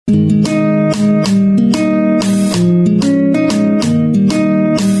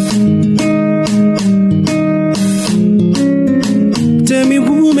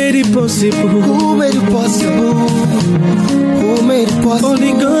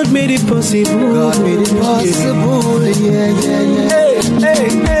God made it possible. God made it possible. Yeah.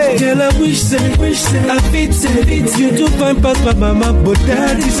 Hey. Girl, I wish say I fit say you do find past my mama, but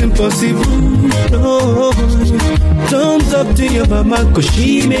that is impossible. No, thumbs up to your mama, cause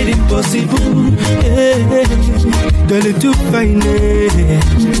she made it possible. Hey, girl, you do fine.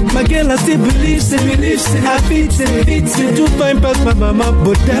 My girl, I still believe say I fit say you do find past my mama,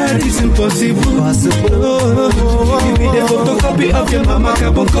 but that is impossible. No, you be the photocopy of your mama,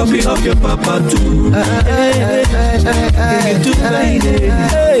 carbon copy of your papa too. You do fine.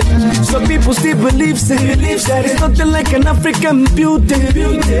 Some people still believe that it's nothing like an African beauty.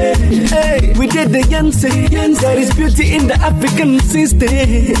 Hey, we did the Yancy, that is beauty in the African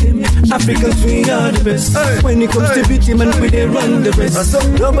system. Africans, we are the best. When it comes to beauty, man, we they run the rest.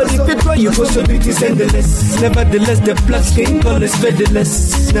 Nobody fit try you cause your beauty is endless. Nevertheless, the black skin color is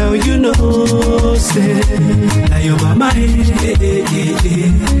featherless. Now you know, say, now your mama,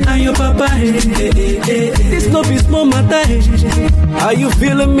 now your papa, this no be small matter. Are you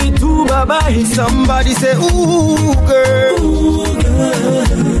feeling me too, baba? Somebody say, ooh, girl.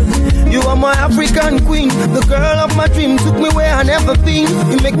 You are my African queen, the girl of my dream. Took me where I never been.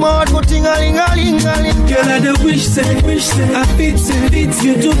 You make my heart go ting-a-ling-a-ling. Girl, I the wish say I fit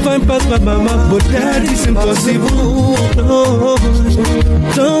you to find past my mama, but that is impossible. No,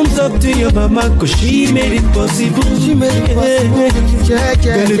 thumbs up to your mama, cause she made it possible. She made it possible.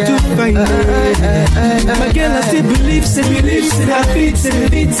 Girl, you do fine. My girl, I still believe say I fit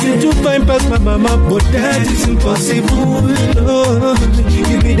you to find past my mama, but that is impossible. No,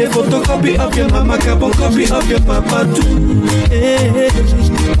 you be the photocopy of your mama, carbon copy of your papa too.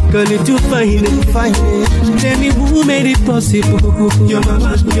 Girl, you do fine. Tell me who made it possible. Your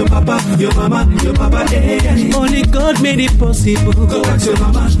mama, your papa, your mama, your papa. Only God made it possible. Go back to your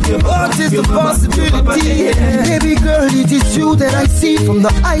mama, your papa. What is the possibility? Baby girl, it is you that I see. From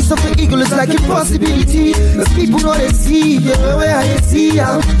the eyes of the eagle, it's like impossibility. Cause people know they see you, where I see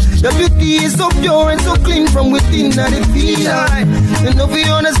you. Your beauty is so pure and so clean from within that it feel like. And if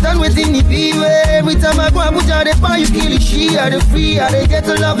you understand within it be every time I go out with you, they buy you kill it, she are the free, I they get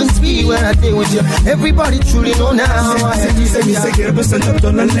to love and speed when I stay with you. Everybody truly know now. Say get up, stand up,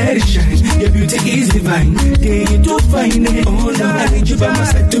 don't let it shine. Your beauty is divine. Yeah, you do fine. Oh, now I need you by my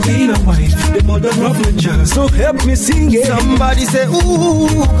side to be my wife, the mother of my child. So help me sing it. Somebody say,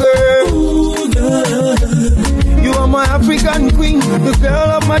 ooh, girl. Ooh, girl. You are my African queen, the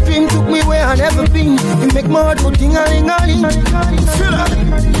girl of my dream. Took me where I never been. You make my heart go ting-a-ling-a-ling.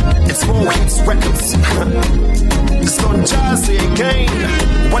 It's more hits records. It's on Jazzy again.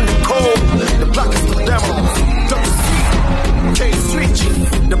 When the cold, the black is the devil. Dr. C,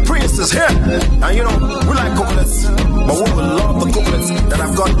 K3G, the prince is here. And you know, we like couplets, but we will love the couplets that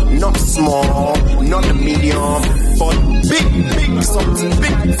I've got. Not small, not the medium, but big, something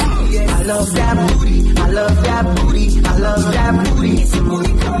big. I love that booty, I love that booty, I love that booty. It's a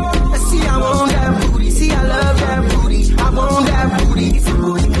booty. See, I want that booty. See, I love that booty. I want that booty. It's a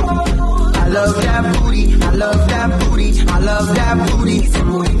booty. I love that booty. I love that booty. I love that booty. It's a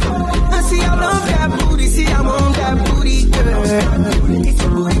booty. See, I love that booty. See, I want that booty, girl. It's a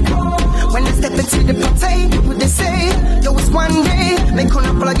booty. When I step into the party, what they say? Yo, it's one day. They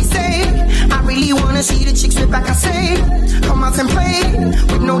gonna bloody say. I really wanna see the chicks with back. I say, come out and play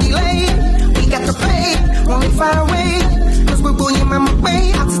with no delay. We got to pay when we far away. Cause we're going my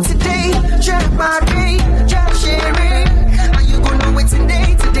way out to today. Jab by day, jab sharing. Are you gonna wait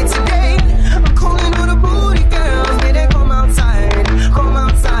today? I'm calling all the booty girls. May they come outside,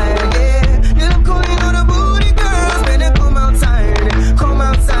 yeah. Yeah, I'm calling all the booty girls. May they come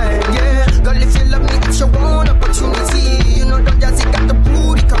outside, yeah. Girl, if you love me, it's your one opportunity. You know that Jazzy got the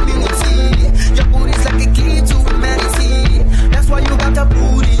booty community. Your booty's like a key to humanity. That's why you got the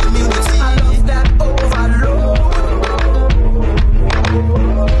booty immunity. I love that overload.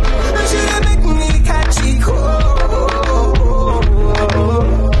 And she make me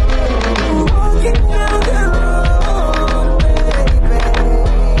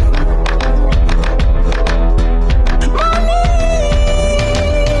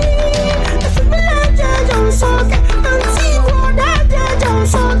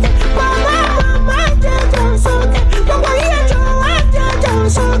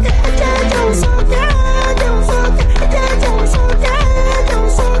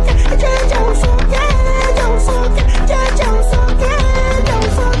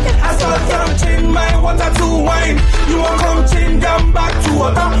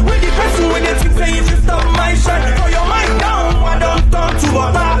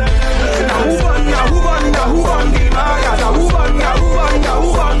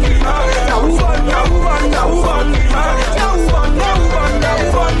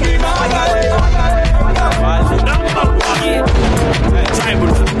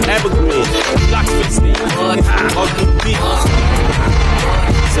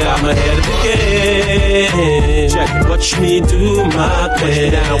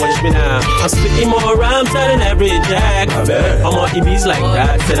Watch me now. I'm spitting more rhymes than every jack. I'm on EBs like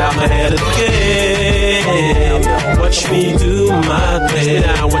that, said I'm ahead of the game. Watch me do my thing.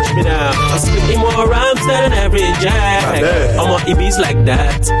 Watch me now. I'm spitting more rhymes than every jack. I'm on EBs like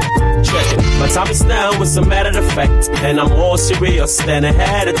that. Check it. My time is now with some matter of fact, and I'm more serious than a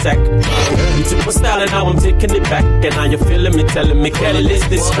head attack. You took my style and now I'm taking it back, and now you're feeling me, telling me, Kelly, let's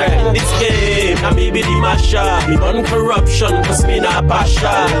distract this game. Now me be the masher, me run corruption, cause me not passion.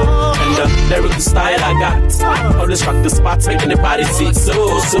 And the lyrical style I got, always rock the spots, making the body sit so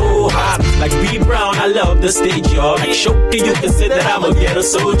hot. Like B Brown, I love the stage, y'all. Like Shoki, you can say that I'm a ghetto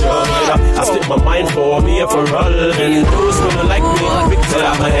soldier. I split my mind for me and for all, and those who don't like me, Victor,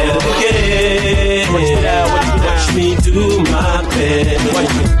 I'm ahead of the game. Watch me do my thing.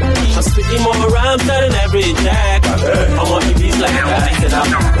 I'm spitting more rhymes than every jack. I'm on the beats like that.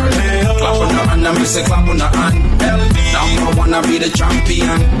 Clap on the hand, I miss a clap on the hand. Now I wanna be the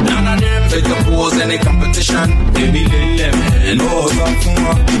champion. None of them fit the pose in the competition. Baby, let me know.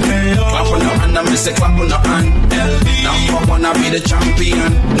 Clap on the hand, I miss a clap on the hand. Now I wanna be the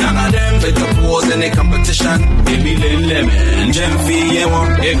champion. None of them fit the pose in the competition. Baby, let me Gem fee,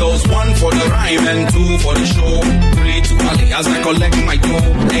 it goes 1 for the rhyme and 2 for the show. 3 to Ali as I collect my dough.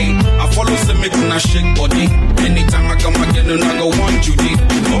 Hey, I follow Simic when I shake body. Anytime I come again, then I go 1 Judy.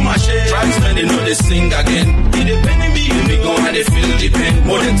 Oh my shit, tribesmen, they know they sing again. It depend me, we gon' have they feel the pain.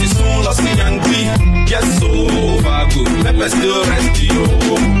 More than this soon, lost the and we get so far good. Pepper still rest you.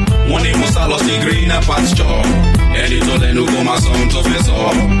 One day must I lost the greener pasture. And it's all they know go my son to face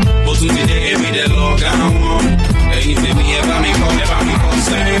off. But today, every day log down. And you see me ever me come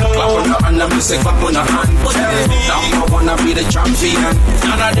say, clap on the hand, I'm say clap on the hand. Now I wanna be the champion.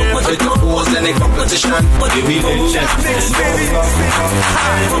 None of them take the pose in the competition. Give me the chance.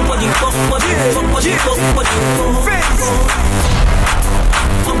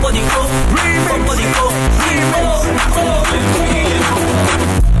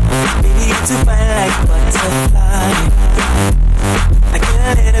 Baby, to fly like butterfly. I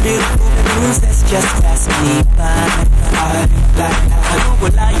can't let a beautiful news that's just pass me by. I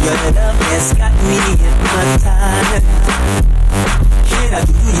don't lie, your love has got me hypnotized. Shit, I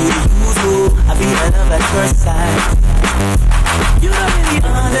do you, I feel love at first sight. You don't really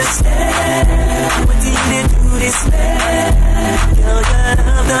understand what did you do this man? Girl, your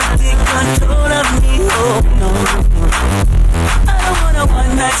love don't take control of me, oh no. I don't wanna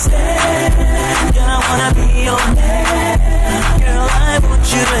one night stand. Girl, I wanna be your man. Girl, I want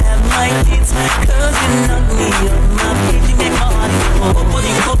you to have my kids, cause you knock me on my feet. You make my heart go,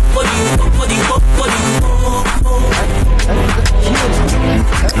 body, body, body, body,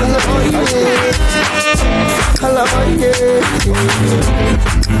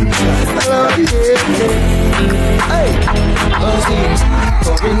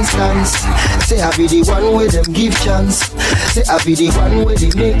 For instance, say I be the one with them give chance. Say I be the one with they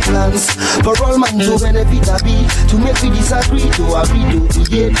make plans. For all man to benefit I be, to make we disagree, to agree to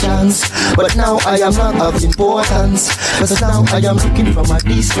create chance. But now I am not of importance, cause now I am looking from a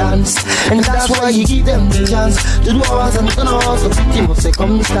distance. And that's why he give them the chance to do ours and turn us a victim of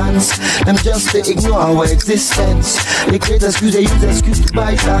circumstance. Them just they ignore our existence. They create excuse, they use excuse to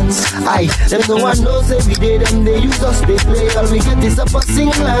buy plans. Aye, them no one knows every day, them they use us, they play. All we get is a passing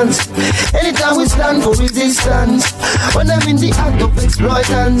glance. Anytime we stand for resistance, when I'm in the act of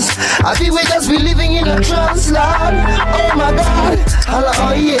exploitance, I feel we just be living in a trance land. Oh my God, holla,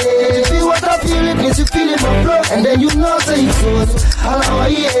 oh yeah. Feel what I feel, it means you feel it my blood, and then you know say it's good. Holla, oh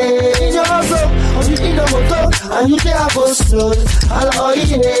yeah. In your house, or you in a motor, and you there for slow. Holla, oh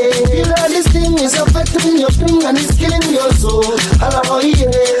yeah. Feel like this thing is affecting your thing, and it's killing your soul. Holla, oh yeah.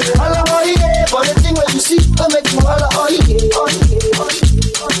 Holla, oh yeah. For the thing that you see, I make you holla, oh yeah. Oh yeah, oh yeah.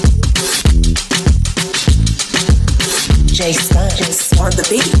 J-Stun, on the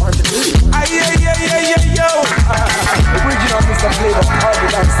beat, on the beat. Yo. Original Mr. Flavor, Harvey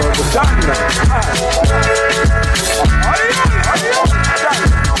Dancer, the dominant.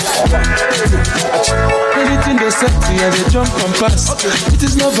 Anything they say to you, they jump and pass. It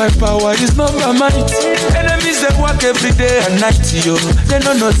is not by power, it's not by might. Enemies they work every day and night, yo. They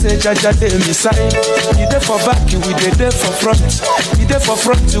don't know say Jaja they beside. We there for back, we there for front. We there for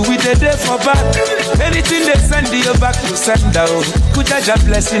front, we there for back. Anything they send you back to send out. Could Jaja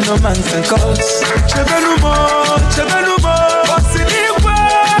blessing no man can cause. Chevelumo, Osiniwa,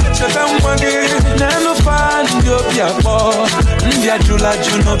 Chevemwagi, Nano Fan, Yopia Bo, Ndia Jula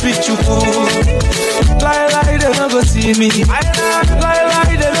Juno Pichuku. Lie, they never see me.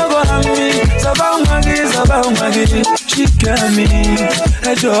 Lie, they never have me. Sabamwagi, she can me.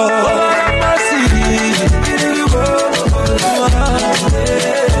 Ejo, Masi,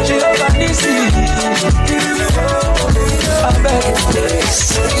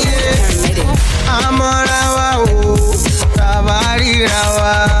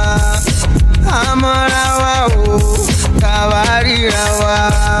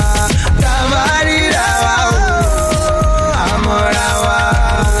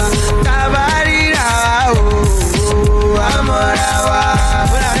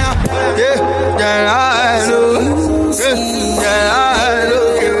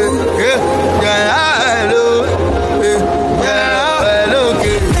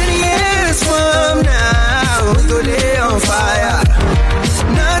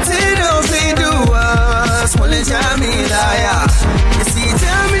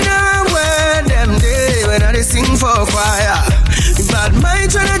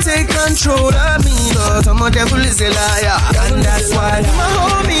 control of me, but I'm a devil is a liar. And that's why my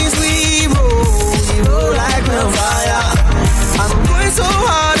homies, we roll like on fire. I'm going so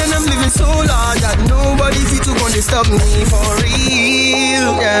hard and I'm living so large that nobody fit to gonna stop me for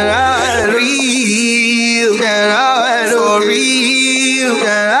real. Yeah, real. Yeah, for real.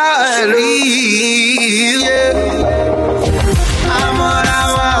 Yeah, real. Yeah. I'm on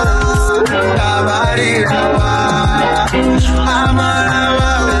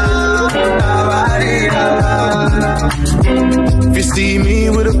If you see me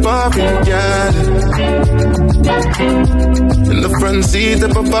with a poppin', yeah, in the front seat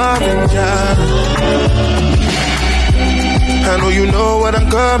of a poppin', yeah, I know you know what I'm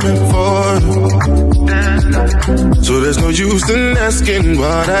coming for, so there's no use in asking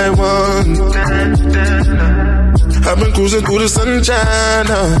what I want. I've been cruising through the sunshine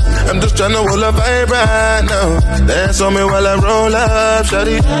now. I'm just trying to hold a vibe right now. Dance on me while I roll up,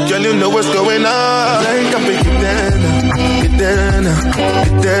 shawty. Girl, you know what's going on. Like I'm get down now. Get down now.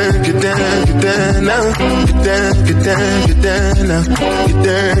 Get down, get down, get down now. Get down, get down, get down now. Get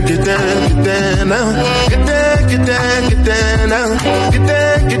down, get down, get down now. Get down, get down, get down now. Get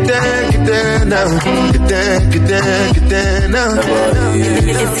down, get down, get down now. Get down, get down, get down now.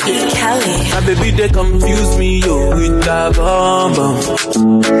 It's E. Kelly. My baby, they confuse me, yo, with that bomb.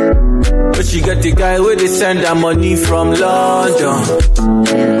 But she got the guy where they send her money from London.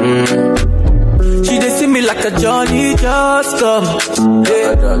 She they see me like a Johnny just come.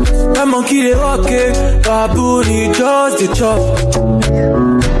 Hey, my monkey they walk it, baboon he just the chop.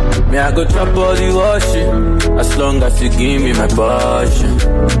 Me I go chop all the washing, as long as you give me my passion.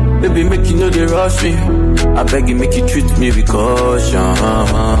 Baby make you know they rush me, I beg you make you treat me with caution.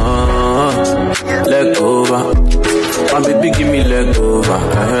 Leg over, my baby give me leg over.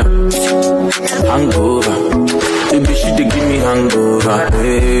 Hangover, baby she dey give me hangover.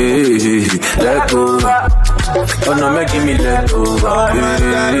 Hey, leg over. Oh no, make give me leg over.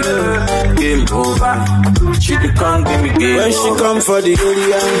 Hey, game over. She dey come give me game when she come for the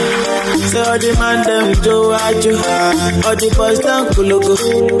area. Say all the man them do ajo, all the boys down kologo.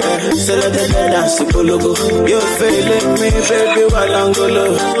 Say let them dance kologo. You feeling me, baby, while I'm golo.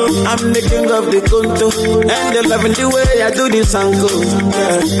 I'm the king of the conto, and they loving the way I do this angle.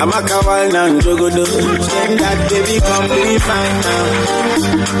 Yeah, I'm a kawal and jogodo. Saying that baby come be fine now.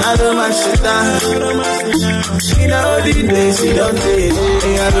 I do my shit down. You know the days you don't take.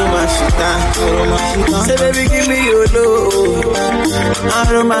 I do my shit down. Say baby give me your love. I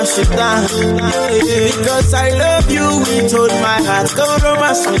do my shit down. Because I love you with all my heart. Come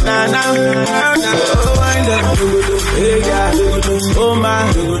romance me now. Oh wind up. Hey yeah. Oh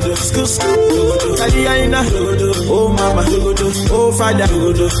my. School. Kaliyaina. Oh mama. Oh father.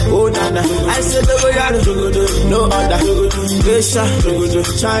 Oh nana. I said no other. Asia.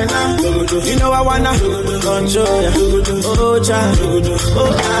 China. You know I wanna control ya. Oh child.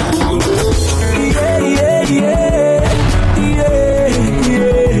 Oh yeah, yeah, yeah. Yeah, yeah.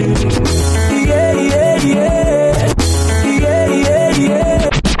 Yeah, yeah, yeah. Yeah, yeah, yeah.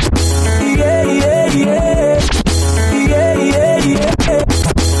 Yeah, yeah, yeah. Yeah, yeah, yeah.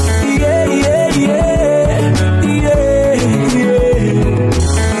 Yeah, yeah,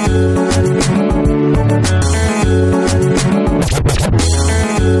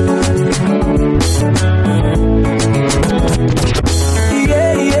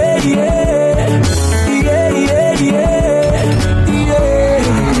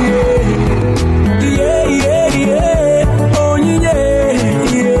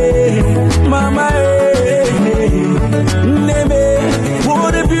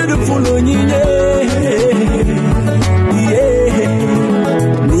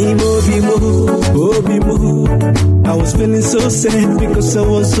 feeling so sad because I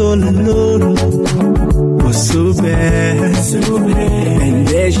was all alone. Was so bad, and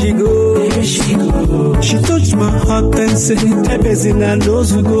there she goes. She touched my heart and said, "Everything I know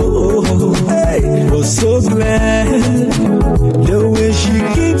to go." Hey, was so glad the way she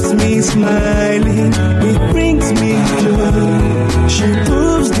keeps me smiling. It brings me joy. She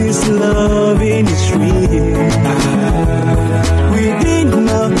proves this loving is real. Within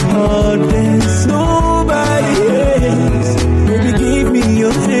my heart, there's nobody else. Baby, give me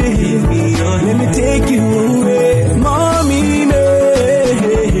your hand. Let me take you away, mommy, me.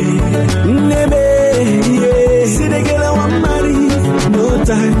 See the girl I want marry. No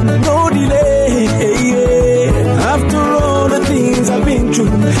time, no delay. After all the things I've been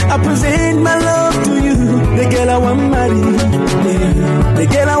through, I present my love to you. The girl I want marry. The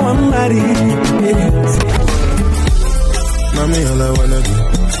girl I want marry. Mommy, all I wanna do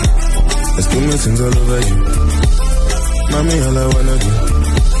is do my things all over you. Mommy, all I wanna do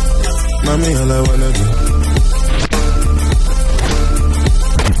Mommy, all I wanna do.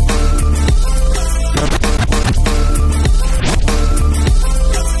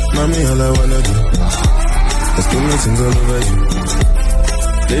 Mommy, all I wanna do is give me things all over you.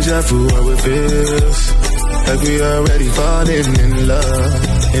 Deja vu, how it feels like we already falling in love,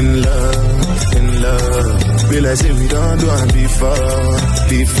 in love, in love. Feel like if we don't do it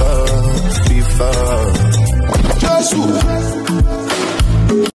before. Just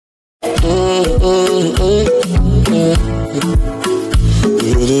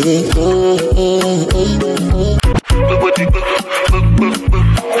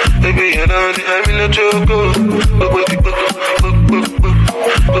baby, you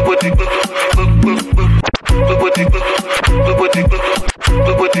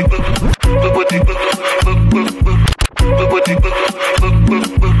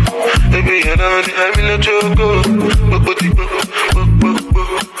know I'm in a choco.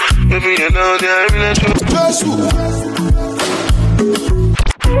 Baby, you know I'm in a choco.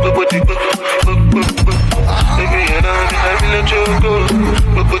 Baby, you know I'm in a choco. Baby, you know I'm in a choco.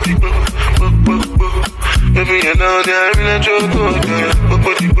 Baby, you know I'm in a choco.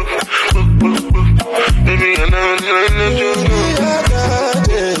 Baby, you know I'm in a choco.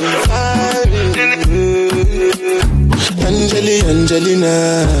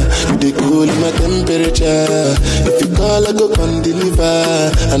 Angelina, you dey cool my temperature. If you call, I go come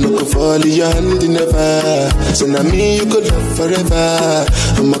deliver. I no go fall in your hand never. So now me you could love forever.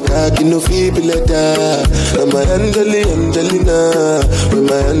 I'm a cocky no feeble letter. I'm a Angelina, with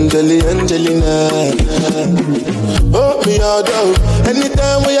my Angelina. Oh me all down.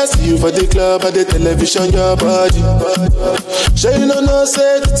 Anytime when I see you for the club or the television, your body. Sure you know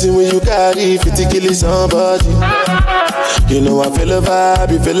say the thing when you carry 50 kill somebody. You know I feel a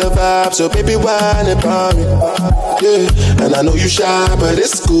vibe, so baby whine about me. Yeah, and I know you shy, but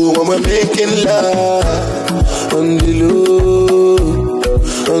it's cool when we're making love. On the low,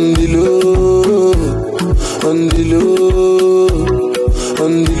 on the low, on the low,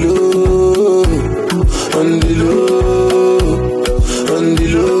 on the low, on the low, on the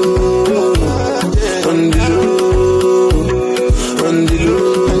low, on the low, on the low.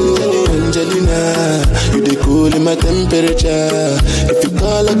 Angelina, you dey cool in my temperature. If you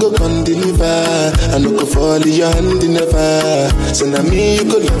call, I go come deliver. I no go fall in your hand never. So now me you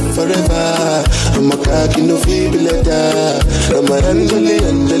go love forever. I'm a cocky no feeble letter. I'm a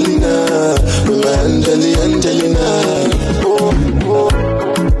Angelina, I'm a Angelina. Oh, oh.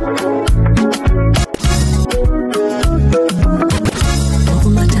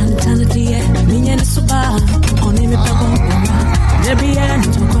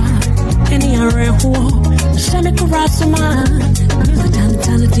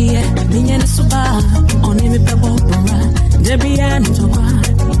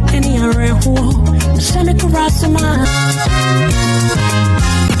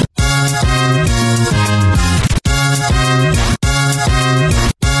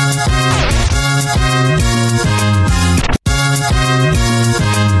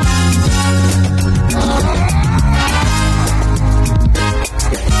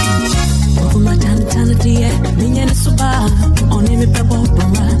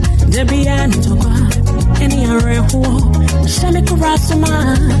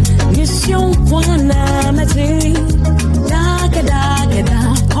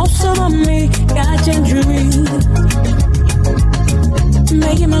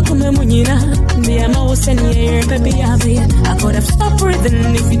 I could have stopped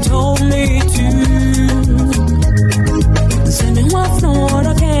breathing if you told me to. Send me one floor,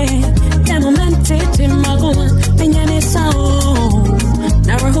 okay? Then I'm in my goal. Then you're so.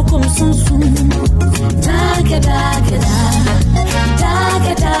 Now we're hooking soon. Daga, daga,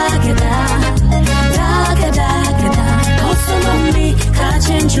 daga, daga, daga, daga, daga. Also on me,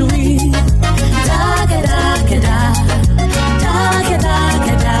 catching you. Daga, daga, daga, daga,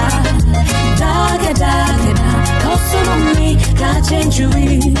 daga, daga, daga. Also on me, catching you.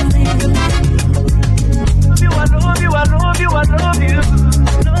 I love you, I love you, I love you.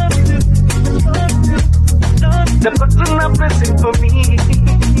 The button I'm pressing for me.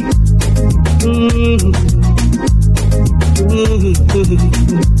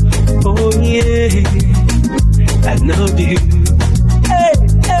 Oh yeah, I love you. Hey,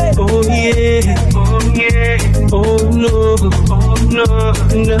 hey. Oh yeah, oh yeah. Oh no, no,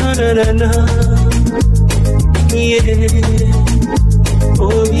 no, no. Yeah,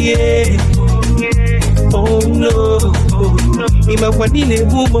 oh yeah, oh no, oh no. Imawadine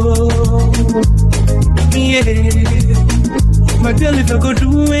bumo. Yeah, my girl, if I go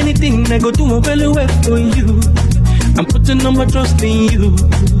do anything, I go do my belly work for you. I'm putting all my trust in you.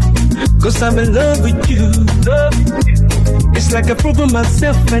 cause I'm in love with you. It's like I've proven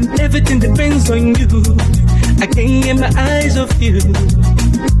myself and everything depends on you. I can't get my eyes off you.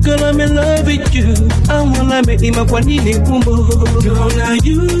 Girl, I'm in love with you. I wanna make him a kwanini kumbo. Girl, now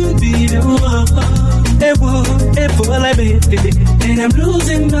you be the one. And I'm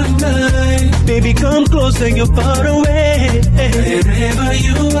losing my mind. Baby, come closer, you're far away. Wherever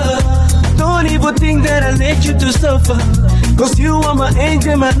you are, don't even think that I let you to suffer. Cause you are my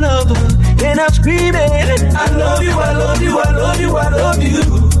angel, my lover. And I'm screaming, I love you, I love you, I love you, I love you.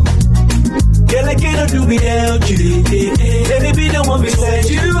 Girl, I cannot do without you. Let me be the one beside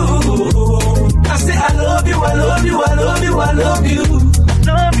you. I say I love you, I love you, I love you, I love you.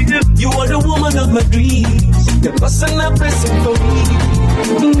 Love you. You are the woman of my dreams, the person I'm pressing for me.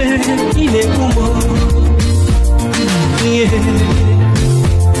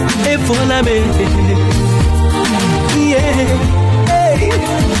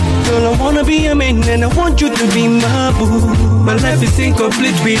 Girl, I wanna be a man and I want you to be my boo. My life is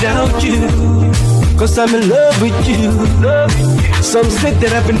incomplete without you, cause I'm in love with you. Some say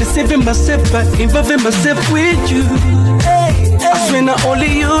that I've been deceiving myself by involving myself with you. I swear not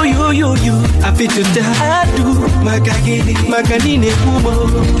only you. I feel to die, I do. Maganine, woman.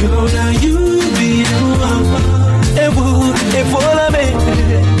 Girl, now you be the one.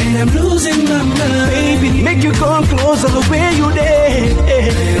 And I'm losing my mind. Baby, make you come closer where you there.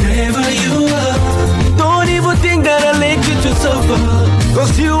 Wherever you are, don't even think that I let you to suffer.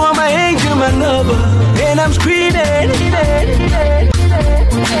 Cause you are my angel, my lover. And I'm screaming.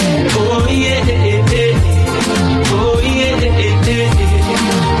 Oh yeah, oh yeah,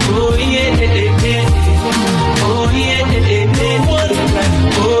 oh yeah, oh yeah, one life,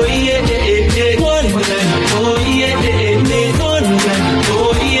 oh yeah, one life, oh yeah, one life,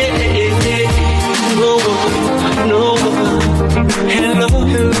 oh yeah, no, hello,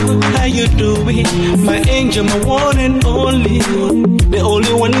 how you doing? My angel, my one and only, the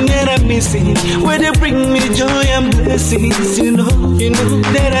only one that I'm missing. Where they bring me joy and blessings, you know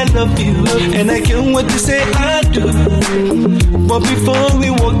that I love you, and I can't wait to say I do. But before we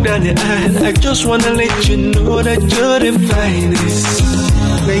walk down the aisle, I just wanna let you know that you're the finest.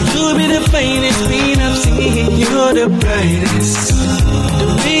 That you be the finest queen I've seen. You're the brightest. The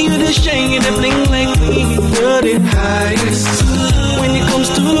way you the shine, you the bling like me. You're the highest. When it comes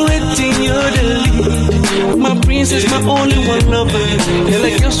to acting, you're the lead. My princess, my only one lover. Girl,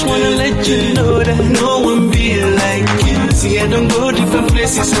 I just wanna let you know that no one be like you. See, I don't go different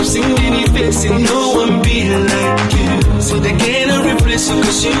places, I've seen many faces. No one be like you. So they cannot replace you,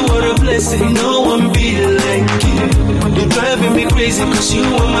 cause you are a blessing. No one be like you. You're driving me crazy, cause you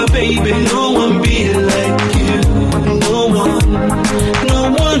are my baby. No one be like you. No one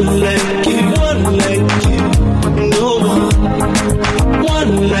like you. One like you. No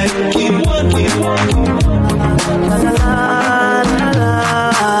one like you.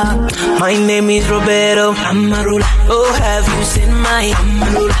 My name is Roberto Amarula. Oh, have you seen my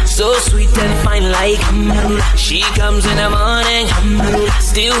Amarula? So sweet and fine like Amarula. She comes in the morning, Amarula.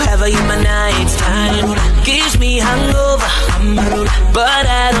 Still have her in my night time. Gives me hangover, Amarula. But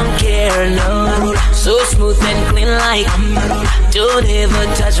I don't care, no. So smooth and clean like Amarula. Don't ever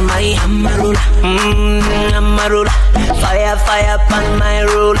touch my Amarula. Amarula. Fire upon my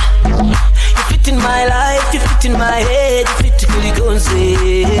roller. You fit in my life, you fit in my head, you fit to go and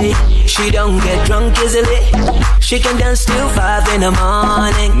say. She don't get drunk easily. She can dance till 5 in the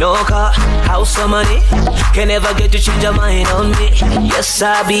morning. No car, house or money, can never get to change her mind on me. Yes,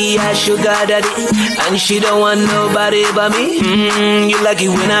 I be a sugar daddy, and she don't want nobody but me. You like it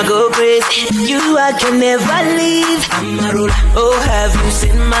when I go crazy. You I can never leave. Amarula. Oh, have you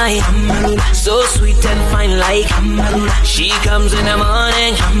seen my Amarula? So sweet and fine like Amarula. She comes in the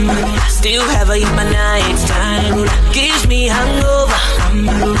morning, Amarula. Still have her in my night time. Gives me hangover,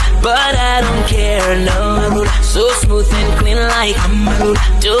 Amarula. But I don't care, no. So smooth and clean like Amarula.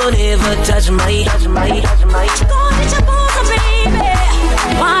 Don't ever touch my.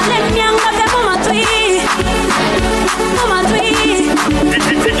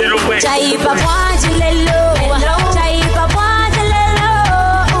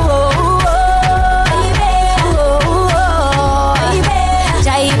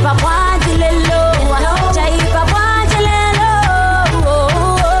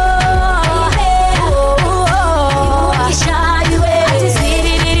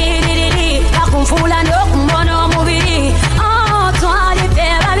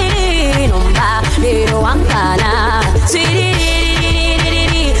 Sweetie,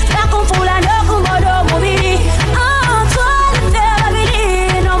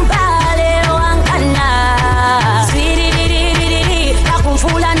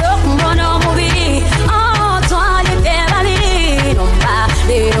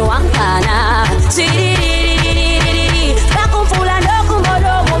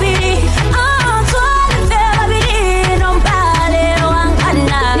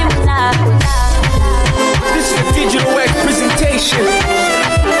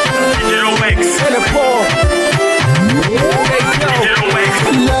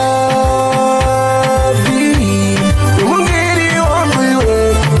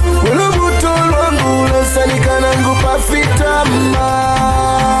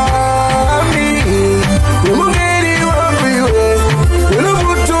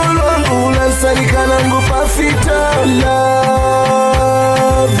 pafita lavi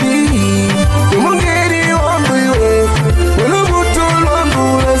umungeri wangu iwe ulubutu lwangu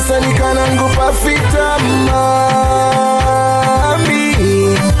lasanikana ngu pafita mami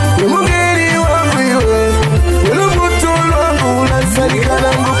umungeri wangu iwe ulubutu lwangu lasanikana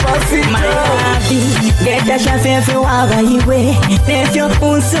ngu pafita Geta shafefe waga iwe Nefyo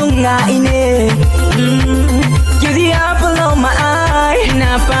unsunga ine You're the apple of my eye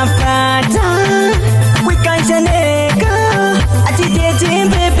Na papata Wikanjaneka Atitete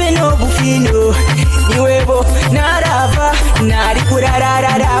mpepe no bufino Niwebo narava Nari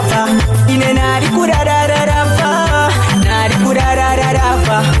kurarararava Ine nari kurarararava Nari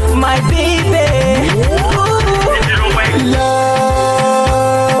kurarararava My baby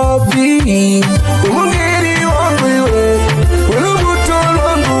Lavi umungeri wangu iwe ulubuto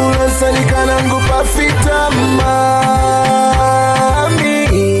lwangu lasanikana ngu pafita mami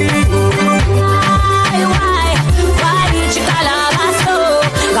Why chikala baso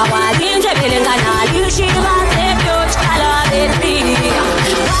Gawalinje belengana Yushiva tepyo chikala betri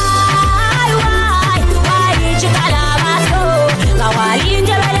Why chikala baso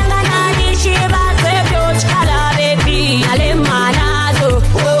Gawalinje belengana Yushiva tepyo chikala betri Alemanazo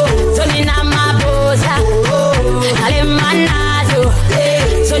Sonina maboza Alemanazo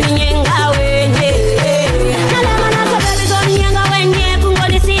Soninyenga wenye Alemanazo baby soninyenga wenye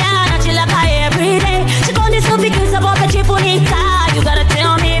Kungonisiana chilaka everyday Chikondi supikisa boka chipunika You gotta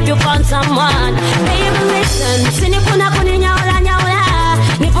tell me if you found someone Baby listen Sinipuna kuninyaula nyaula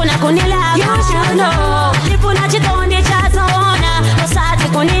Nipuna kunila You should know Nipuna chikondi chazona Osati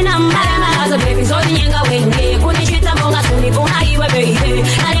kunina Alemanazo baby soninyenga wenye Kunishita monga sunipuna iwe baby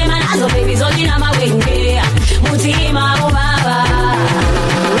Alemanazo baby sonina mawenge Mutima ubaba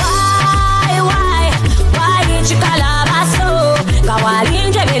Why chikala baso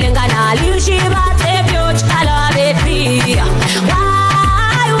Gawalinje belengana Yushiva tepyo chikala betri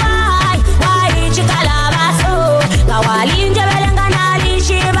Why chikala baso Gawalinje belengana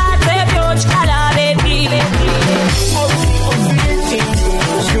Yushiva tepyo chikala betri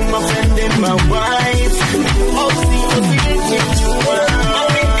You my friend and my wife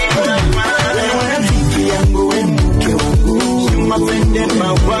my friend and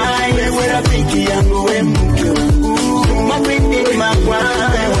my wife wewe rafiki yangu we mke wangu my friend and my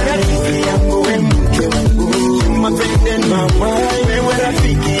wife wewe rafiki yangu we mke wangu my friend and my wife wewe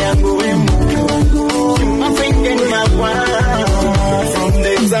rafiki yangu we mke wangu my friend and my wife from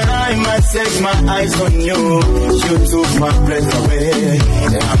the time I set my eyes on you you took my breath away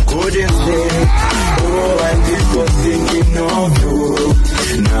and I couldn't stay oh I just was thinking of you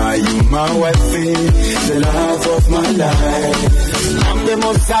now you my wife the love of my life I'm the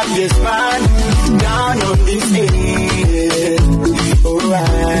most happiest man down on this earth.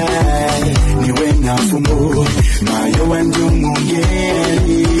 Alright, niwe na fumo, mayo wandumu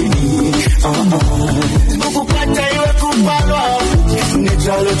ngeni. Kukupata iwe kupalwa,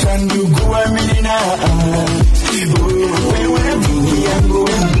 nechalo chandu kuwa minina. Wewe rafiki yangu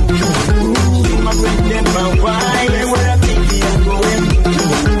we my friend and my wife. Wewe rafiki yangu we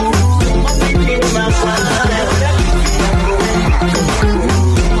my friend and my wife.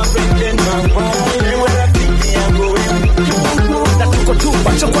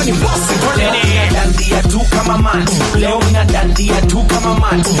 Dandia tu kama man leo mina dandia tu kama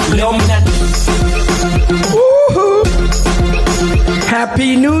man leo mina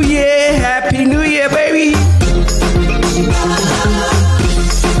Happy New Year baby.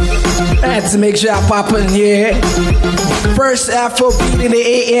 I had to make sure I pop in here. First Afrobeat in the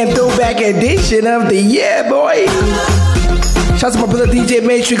AM throwback edition of the year, boy. Shout out to my brother DJ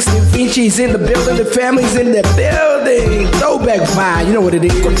Matrix and Vinci's in the building, the family's in the building. Throwback vibe, you know what it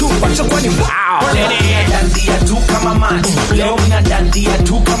is. Wow. Dandia tu kama man leo mina dandia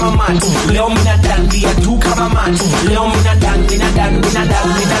tu kama man leo mina dandia tu kama man leo mina dandia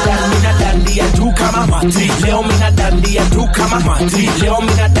tu kama mati leo mina dandia tu kama mati leo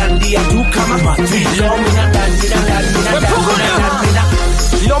mina dandia tu kama mati leo mina dandia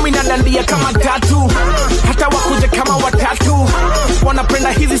leo mina dandia kama tatu hata wakuje kama watatu wanapenda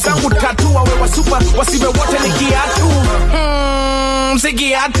hizi zangu tatu wawe wasupa wasiwe wote ni kiatu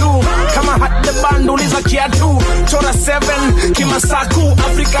msikiatu kama hata banduliza kiatu chora 7 kimasaku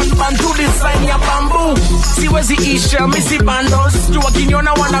African bandu design ya bambu siwezi isha misi bandos jua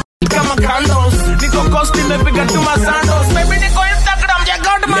kinyona wana kama candles niko cost nimepiga tu masandos baby niko Instagram check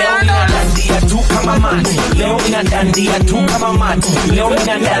out my handles dandia tu kama man leo mina dandia tu kama man leo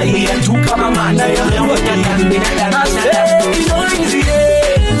mina dandia tu kama man leo mina dandia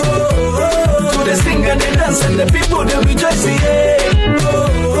to the sing and the dance and the people they rejoice, yeah.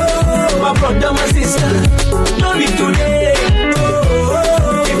 My brother, my sister,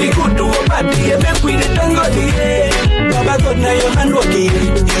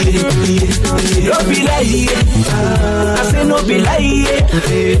 lie. I say no be lie.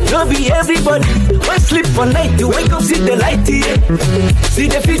 No be everybody. When sleep for night, you wake up, see the light. See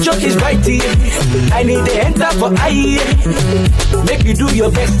the future is bright. I need to enter for I. Make you do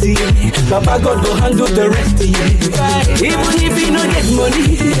your best. Papa God will handle the rest. Even if you don't get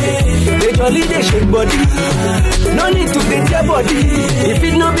money, they jolly they shake body. No need to get your body. If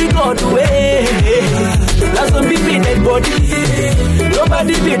it no be God way, that's some big dead body.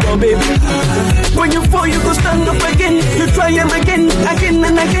 Nobody big or baby. When you fall, you go stand up again. You try them again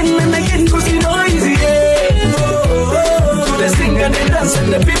and again. Cause you know easy, They sing and they dance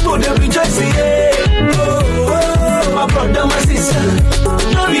and the people they rejoice, my brother, my sister,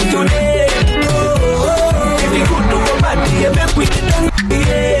 no be today. If you good to go back, you make we done,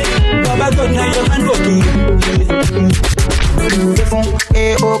 Baba God, now your man go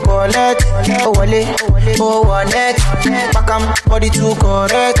oh collect, oh wale, oh one Pakam body to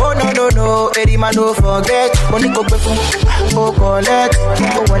correct. Oh no, Eddie man don't forget. Money go oh collect,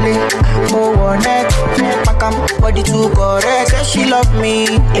 oh wale, oh one Pakam body to correct. Say she love me,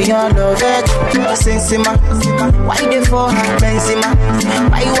 and you love it. Sensima, why they for her Benzema?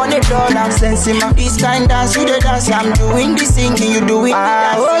 Why you want $1 Sensima? This kind dance, you the dance. I'm doing the singing, you doing the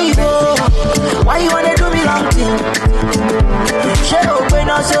dance. Oh you go, why you wanna do me long thing? Shut up when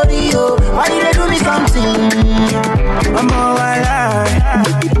I saw you. Why did they do me something? I'm alright.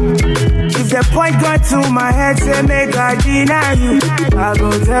 If the point got to my head, say make I deny you. I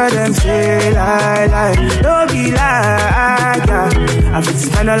go tell them say lie. Don't be like I fit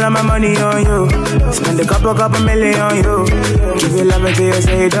spend all of my money on you. Spend a couple million on you. Give you love until you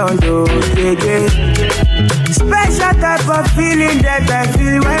say don't do. Yeah. Special type of feeling that I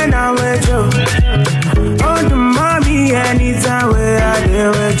feel when I'm with you. Oh, the mommy, anytime where I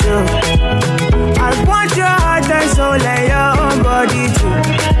deal with you. I want your heart and soul and your own body too.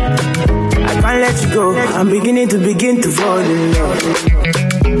 I can't let you go. I'm beginning to fall in love.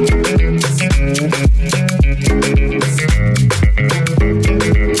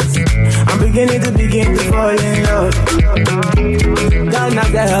 I'm beginning to fall in love. Ghana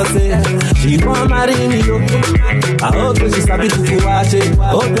girl say she want marry me, yo. I hope she's happy to watch it.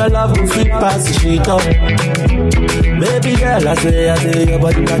 Hope your love will sweet past the sheet up. Baby girl, I say your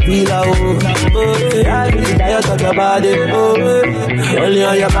body can feel oh. Oh, yeah, I feel the diet of your body. Oh, only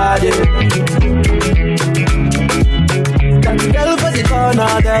on your body. That girl for the corner,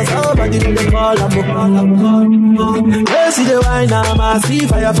 there's somebody in the corner. Where see the wine, now I see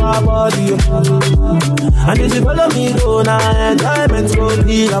fire for her body. And if you follow me, go now, enjoyment will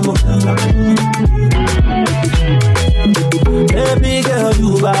be baby girl,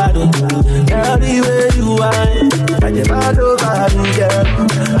 you bad, girl, the way you whine. I demand over you, girl.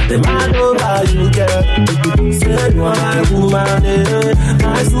 I demand over you, girl. Say you are my woman,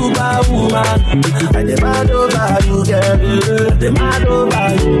 my superwoman. I demand over you, girl. I demand over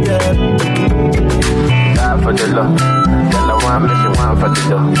you, girl. Die for the love, girl, I want me, you want for the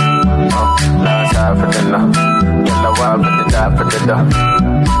love. Oh, now die for the love, girl, I want me to die for the love.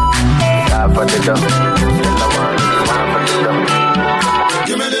 Die for the love, girl, I want me, you want for the love.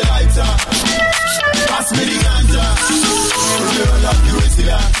 Give me the lighter, pass me the ganja. Roll up the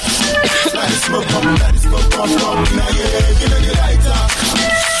whistler, let it smoke up, now yeah. Give me the lighter,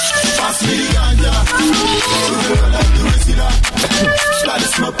 pass me the ganja. Roll up the whistler, let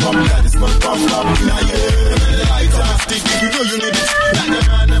it smoke up, now yeah. Give me the lighter, stick if you know you need it. That the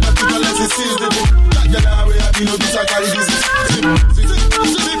man never took a lesson since the day. That the law way I be no bitch I carry this.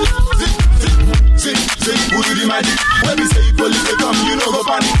 Zip, who do the magic? When we say police they come, you know go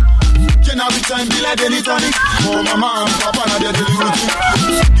panic. Can every time be like any tonic. Oh mama and papa now they're dealing with you.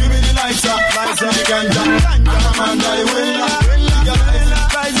 Give me the lights up, the ganja. I'm the winner.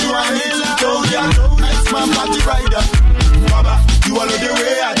 Guys you are me, Toya. Nice man party rider. Baba, you all the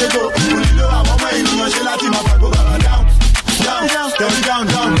way I go. You know I want my in your shell at him. Go down.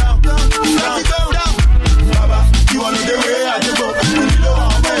 Baba, you all the way I go. You know I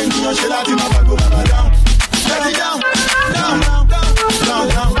want my in your shell at him. Go down. Let it down.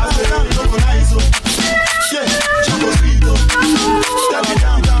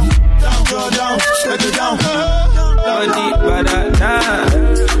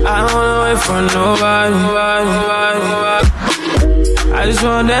 I don't wanna wait for nobody. I just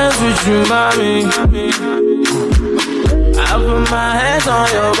wanna dance with you, mommy. I put my hands on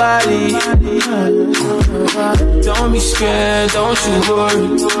your body. Don't be scared, don't you worry.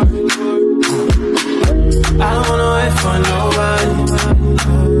 I don't wanna wait for nobody.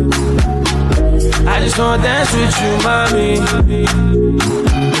 I just wanna dance with you, mommy.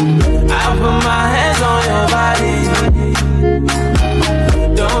 I put my hands on your body.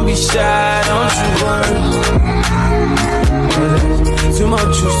 Don't be be shy, don't you worry. Too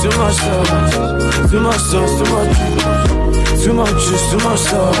much juice, too much sauce. Too much sauce, too much juice. Too much juice, too much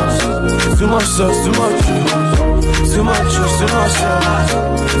sauce. Too much sauce, too much juice. Too much juice, too much sauce.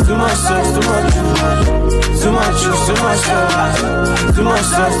 Too much sauce, too much juice. Too much juice, too much sauce. Too much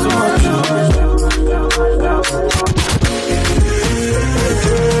sauce, too much juice.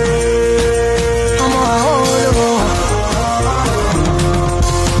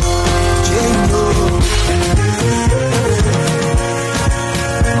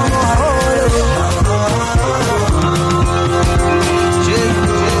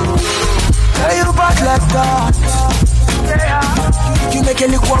 Like that. You make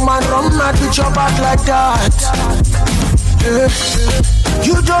any woman run mad with your back like that.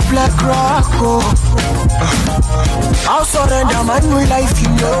 You drop like rock, oh. I'll surrender my new life, you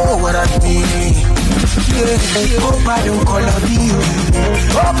know what I mean. Hope I don't call up you.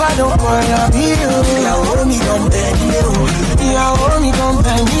 Hope I don't call up you. Yeah, homie, don't bend you. Yeah, homie, don't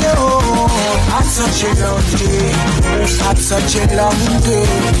bend you. Had such a long day. Had such a long day.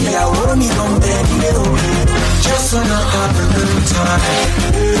 Yeah, homie, don't bend you. Just wanna have a good time.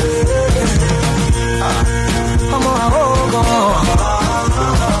 I'm a rogo.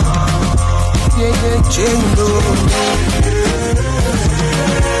 Yeah, yeah, jingo.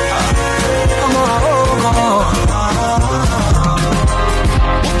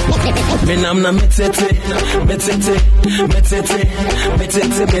 Menam na metete, metete, metete,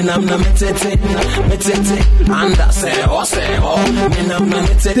 metete, menam na metete, metete, anda se oh, menam na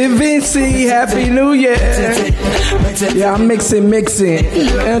metete. Divinci, Happy New Year. Yeah, I'm mixing.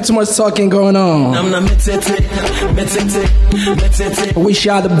 Ain't too much talking going on. Menam na metete, metete, metete. Wish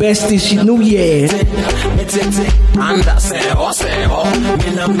y'all the best this New Year. Metete, anda se oh,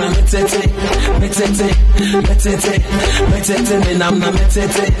 menam na metete, metete, metete, metete, menam na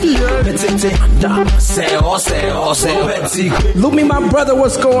metete. Look me, my brother,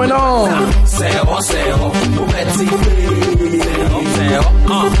 what's going on?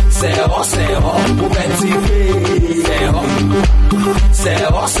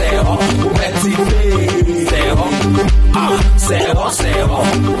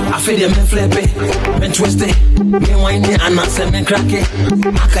 I feel them flippy, men twist it, me whiny and I say me crack it.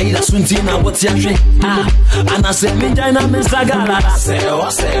 I can't suntina what's your trick? And I say me dina me sagala. Say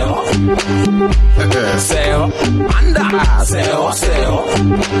anda,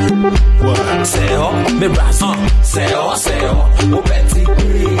 me brass, Betty.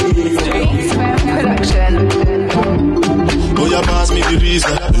 Production. Oh, you pass me the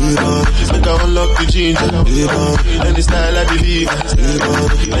reason. Make I unlock the ginger. Any style I believe.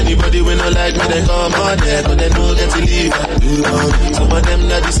 Anybody when I like me, they come on there, but they don't get to leave. Some of them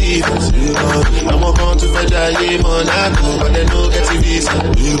not deceivers. I'm a born to fragile, yeah, man, I know, but they don't get to visa.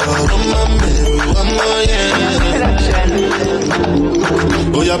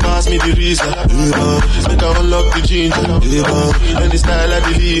 Oh, you pass me the reason. Make I unlock the ginger. Any style I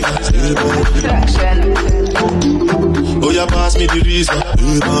believe. Oh, you pass me the reason.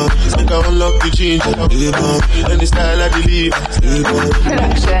 Make I unlock the ginger. Any style I believe.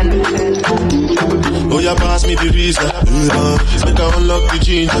 Oh, you pass me the reason. Make I unlock the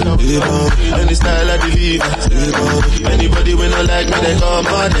ginger. Any style I believe. Anybody when I like me, they come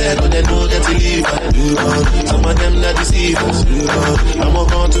on there, but they don't get to leave. Some of them not deceivers. I'm a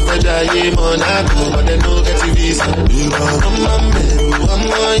born to fragile, yeah, man, I know, but they don't get to visa.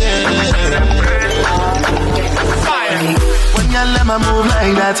 When you let me move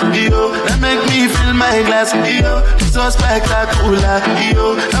like that, yo, that make me feel my glass, yo, so spectacular,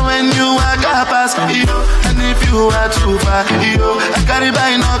 yo. And when you walk up past, yo, and if you are too far, yo, I carry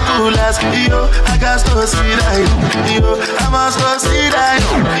by no coolers, yo, I got to see that, yo, I must go see that,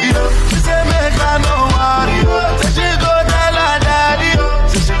 yo. She say make her no worry, yo, so she go tell her daddy, yo,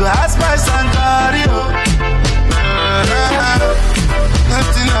 so she go ask my son, yo.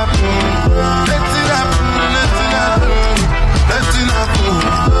 Nothing happen, nothing happen, nothing happen.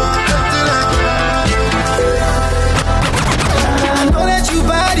 I know that you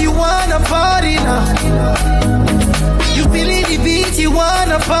body wanna party now. You feeling the beat, you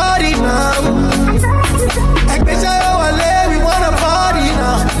wanna party now. Like we wanna party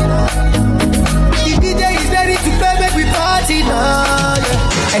now. The DJ is ready to play, make we party now.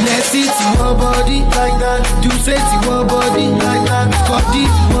 Yeah. And then sit in your body like that. Do say to your body like that. Body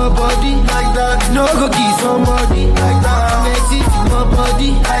to your body like that. No go give somebody like that. And then sit in your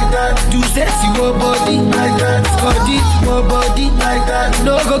body like that. Do say to your body like that. Body to your body like that.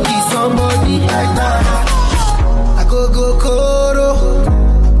 No go give somebody like that. I go koro.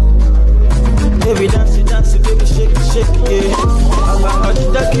 Baby dance, baby shake, yeah.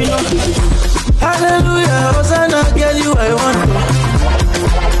 Hallelujah, Hosanna, girl, you I want.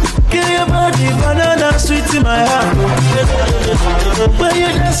 Give your body banana sweet in my heart. When you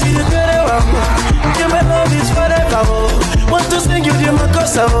dance, you get it. Give my love is forever. Want to sing you the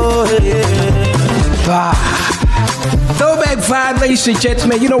Makosa. Throwback Vibe, ladies and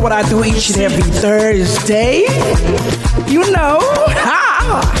gentlemen. You know what I do each and every Thursday. You know.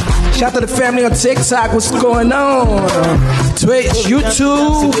 Shout out to the family on TikTok. What's going on? Twitch,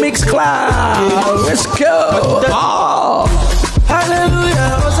 YouTube, Mixcloud. Let's go.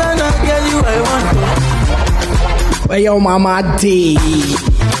 Hallelujah, Hosanna, girl, you I want. Well, yo, Mama D.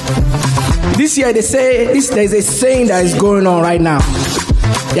 This year they say there's a saying that is going on right now.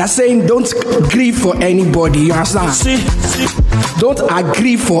 They are saying don't grieve for anybody. You understand? Don't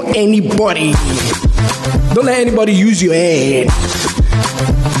agree for anybody. Don't let anybody use your head.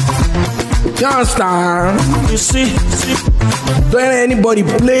 You understand? You see? Don't let anybody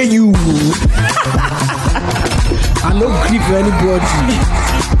play you. I no grief for anybody.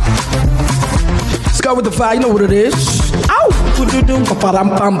 Let's go with the fire. You know what it is? Ow!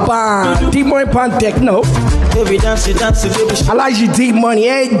 D-Money Pan Techno. Baby, dance, baby. I like you D-Money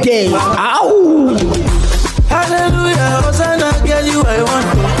every day. Ow! Hallelujah, Hosanna, girl, you I want.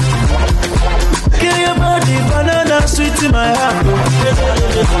 Give your body banana sweet in my heart.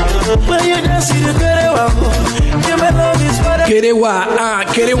 When you dance, you get it. Give my love is forever. Get it.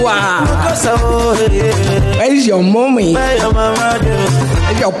 Where is your mommy? Where your mama do?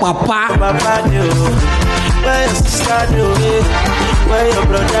 Where your papa? Papa do. Where your sister do? Where your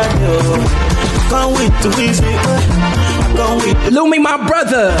brother do? Can't wait to visit me. Can't wait. Lumi, my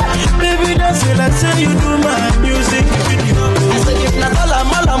brother. Baby, that's it. I say you do my music video. I say if not all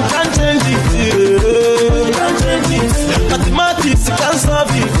I'm can't change it. Can't change it. Mathematics can't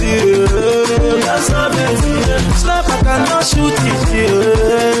solve it. Can't solve it. Snap, I cannot shoot it.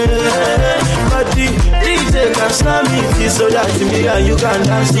 But the DJ can snap it so that me and you can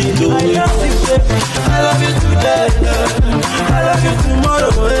dance it. I love you today. I love you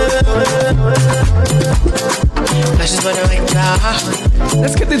tomorrow.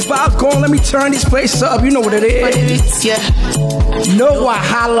 Let's get this vibe going. Let me turn this place up. You know what it is. No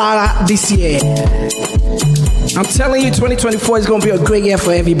Wahala this year. I'm telling you, 2024 is going to be a great year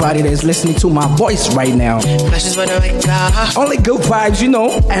for everybody that's listening to my voice right now. Only good vibes, you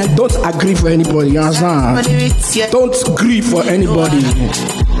know, and don't agree for anybody, you understand? Don't grieve for anybody.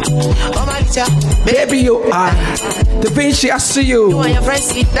 Baby, you are Da Vinci, I see you. You and your friends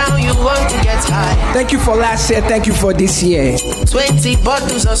sit down, you want to get high. Thank you for last year, thank you for this year. 20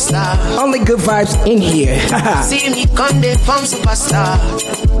 bottles of star. Only good vibes in here. See me come the from superstar.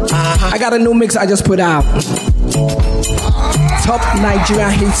 I got a new mix I just put out. Top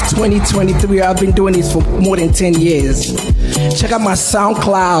Nigerian Hits 2023. I've been doing this for more than 10 years. Check out my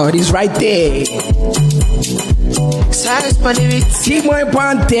SoundCloud, it's right there. T-Money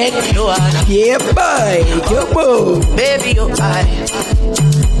Pan Tech. Yeah, boy. Yo, boy. Baby, you high.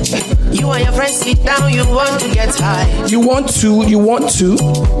 You and your friends sit down, you want to get high. You want to.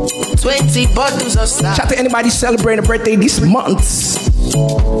 20 bottles of star. Shout out to anybody celebrating a birthday this month.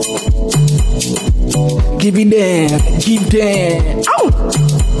 Give them. Ow!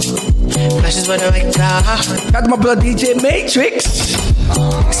 Flashes for the right car. Got my brother DJ Matrix.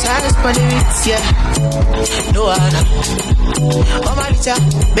 Silence for the beats, yeah. No other. Oh my little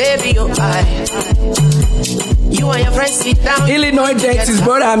baby, you high. You and your friends sit down. Illinois dentist,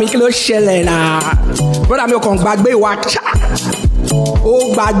 brother, mi kilo ṣẹlẹ̀ na. Brother mi kàn gbàgbé wa cha.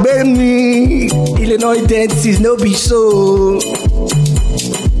 Ó gbàgbé mi. Illinois dentist, no be so.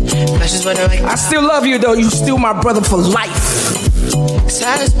 I still love you though. You still my brother for life.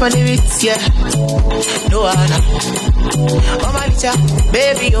 Silence for the beats, yeah. No other. Oh my little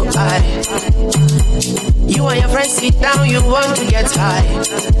baby, you high. You and your friends sit down, you want to get high.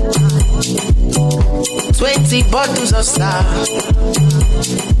 20 bottles of star.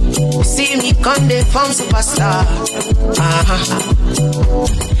 See me come the from superstar.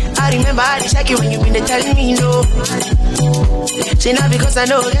 I remember I check you when you been telling me no. Say not because I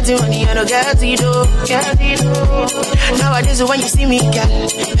know getting money, I don't get it though. Nowadays when you see me, girl,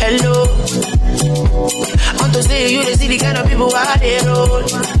 hello. On to say you the see the kind of people out there road.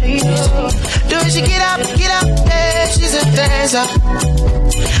 Do she get up, yeah, she's a dancer.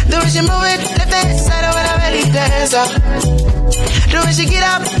 Do she move it, left hand side over the belly dancer. Do she get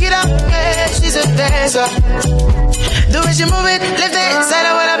up, yeah, she's a dancer. Do she move it, left hand side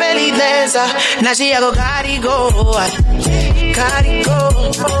over the belly dancer. Now she a go carry go.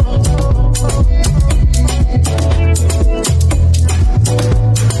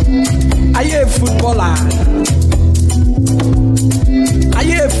 Are you a footballer? Are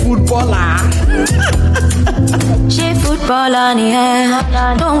you a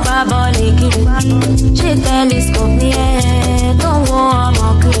Don't grab all the kid. She telescope me, don't want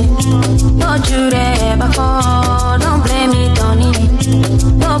more kid. Don't you ever fall, don't blame it on it.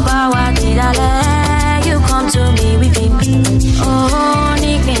 No power did I let you come to me with him. Oh,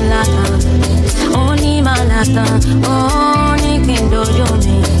 Nikin Lata, oh, Nimalata, oh, Nikin Dojo,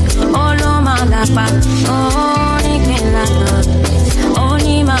 oh, Loma Lapa, oh, Nikin Lata, oh,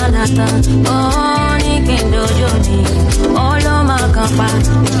 Nimalata, oh, Nikin Dojo, oh, Loma Kapa,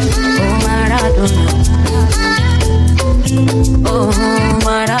 oh, Maradona, oh,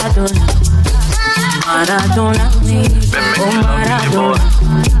 Maradona, Maradona, oh,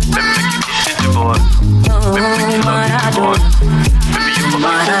 Maradona.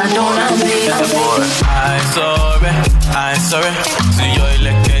 I sorry to your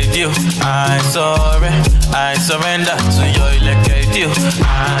elected you. I surrender to your elected you.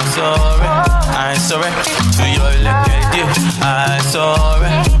 I sorry to your elected you. I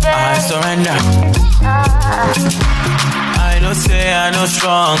surrender. I know say I know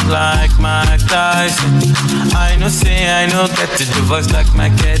strong like Mike Tyson. I know say I know get to the voice like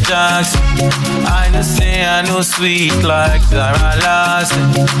Michael Jackson. I know say I know sweet like Zara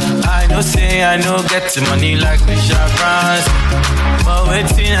Larson. I know say I know get to money like Michelle Branson. But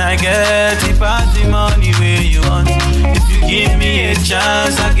waiting I get it pass the money where you want. If you give me a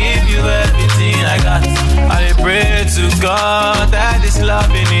chance, I'll give you everything I got. I pray to God that this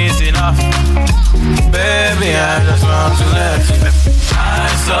loving is enough. Baby, I just want to let you know.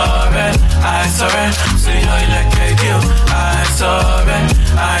 I surrender to your elected you. I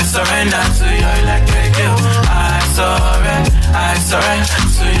surrender to your elected you. I surrender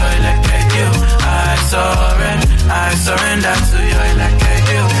to your elected you. I surrender to your elected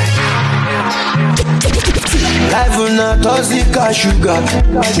you. Life will not toxic as sugar.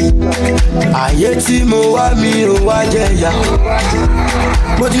 Ayé tí mo wá mi ò wá jẹ̀yà.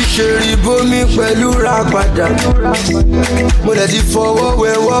 Mo ti ṣèrì bomi pẹ̀lú ra padà. Mo lè ti fọwọ́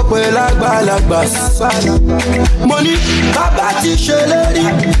wẹ̀wọ́ pẹ̀lú àgbàlagbà. Mo ní bàbá ti ṣèlérí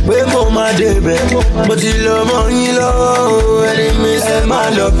pé mo máa débẹ̀. Mo ti lọ mọ́ yín lọ́wọ́ ẹni mi ṣe máa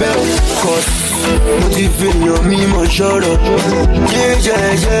lọ bẹ̀. Mo ti fèèyàn mímọ̀ ṣọ́rọ̀.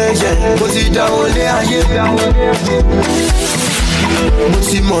 Jẹ́jẹ́jẹ́jẹ́ mo ti dáwọ́ lé ayé. Mo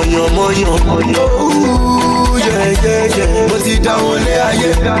ti mọ̀yàn. Jẹ́jẹ́jẹ́ mo ti dáwọ́ lé ayé.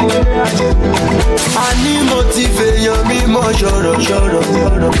 Àní mo ti fèèyàn mímọ̀ ṣọ́rọ̀.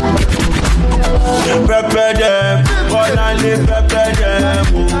 Pepper them, Bolale pepper them.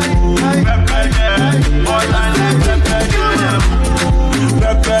 Pepper them, Bolale pepper them.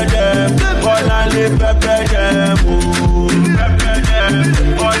 Pepper them, Bolale pepper them. Pepper them,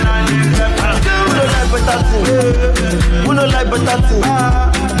 Bolale pepper them. Who don't like better thing? Who don't like better thing?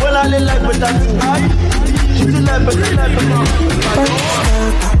 Bolale like better thing. She do like better thing.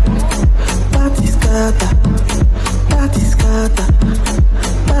 Party scatter.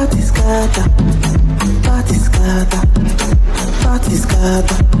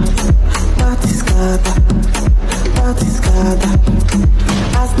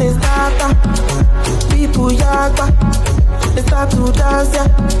 As they scatter, people yaga. They start to dance, yeah.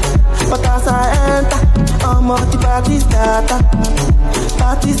 But as I enter, I'm on the party scatter.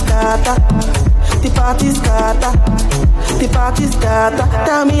 The party scatter.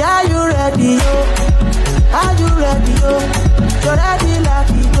 Tell me, are you ready, yo? Are you ready, yo? You're ready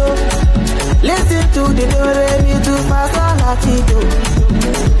like it, yo. Listen to the do me do fast like it, yo.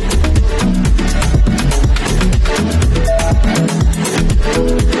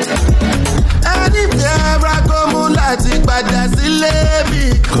 Ẹni tí ẹ̀rọ kò mú láti padà sílé mi.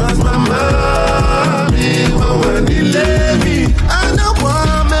 Cause mama mi wọ́n wà nílé mi. I no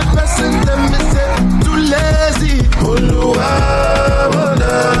want me person tell me say too lazy. Olúwa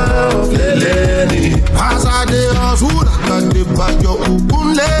wọ́dà òfìlélẹ́ ni. As I dey hustle, I got the bayo open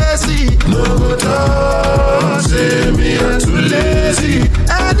lazy. No go talk say me I'm too lazy.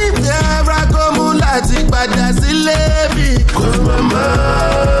 Ẹni tí ẹ̀rọ kò mú láti padà sílé mi. Cause mama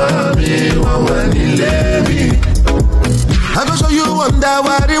mi wọ́n wà nílé mi. I go show you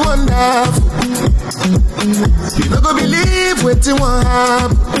wonderful. You no go believe wetin wan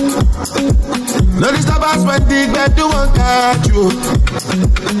happen. No disturb us when the gbedu wan catch you.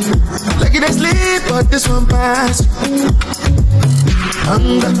 Like you dey sleep, but this one pass.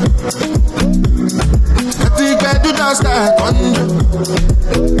 Hunger. But the gbedu don start conjure.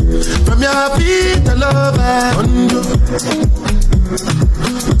 From your feet all over conjure.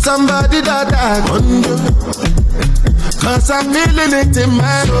 Somebody that conjure. Cause I'm feeling it in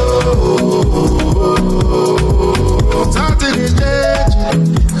my soul. Something is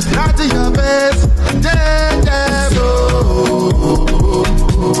changing, not in your face, change.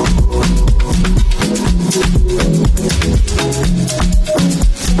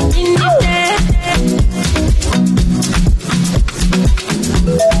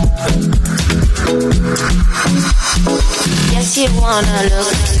 look.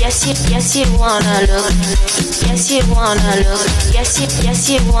 Yes, you wanna look. Yes, you wanna look. Yes,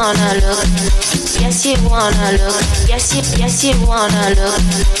 you wanna look. Yes, you wanna look. Yes, you wanna look.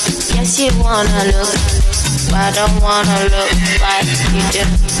 Yes, you wanna look. I don't wanna look like you do.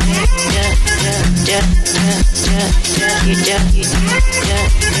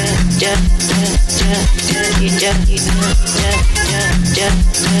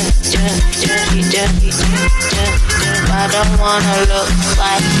 I don't wanna look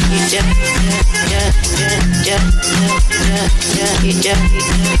like you do.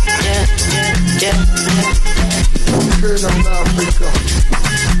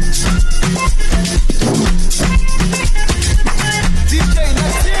 DJ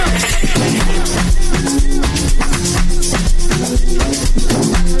next year.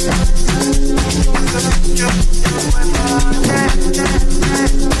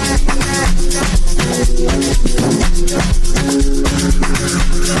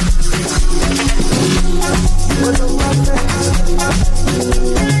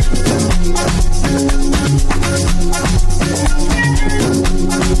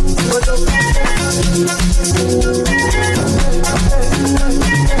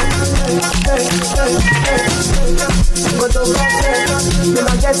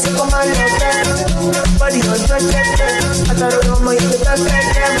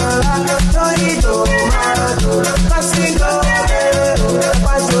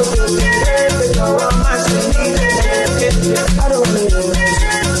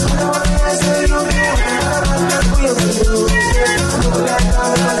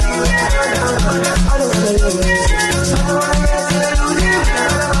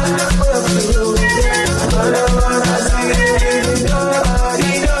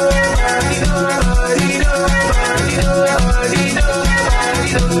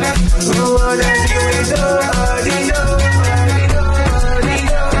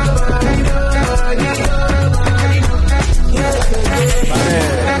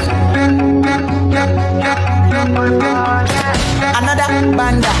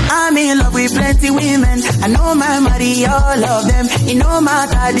 All of them, it no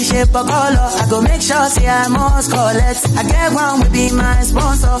matter the shape or color. I go make sure say I must collect. I get one with be my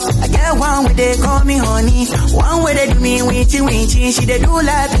sponsor. I get one with they call me honey. One way they do me winchy. She they do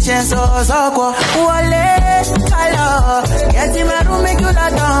like patience or soko. Wale, color. Get in my room, make you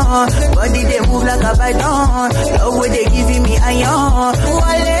that down. Body they move like a python. Love way they giving me iron.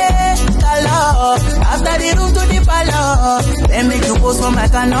 Wale, color. After the room to the palace, then make you post for my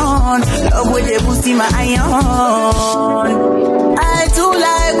canon. Love way they boosting my iron. I too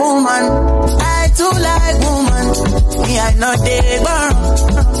like woman. Me, I know they burn.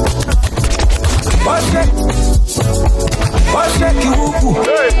 Washe kiwuku,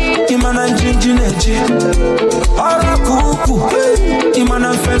 imana njinjineji. Ora kuku,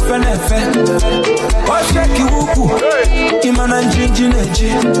 imana mfefenefe. Washe kiwuku, imana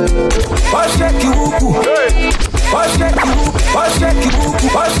njinjineji. Washe kiwuku,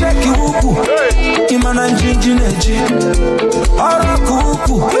 imana njinjineji. Ora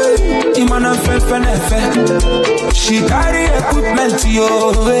kuku, imana mfefenefe. She carry equipment yo,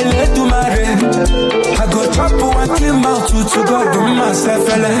 ele to marry. I go chop one kill mouth to go do myself.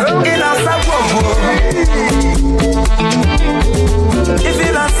 In a sago, if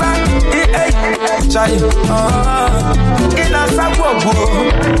in a sack, child. In a sago,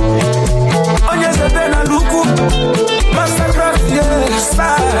 on your seven and look, massacre, yes,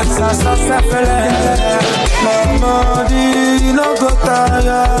 my body no go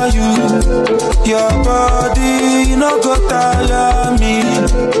tire you, your body no go tire me,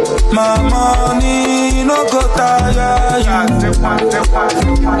 my money no go tire you.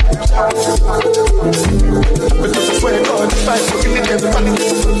 Because I swear God, if I forget everybody,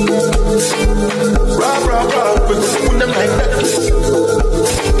 rah, because I put them like that.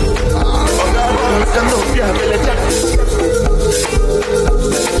 Oh God, I know you have a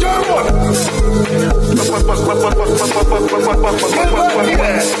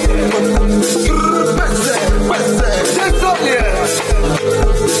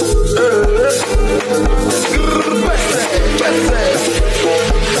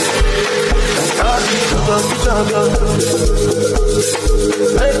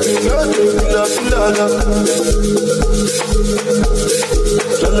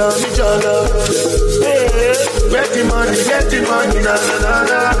Get the money, na na na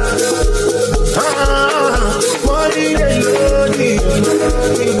na. Money they loading.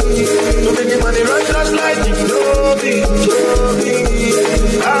 To make the money run just like it, me.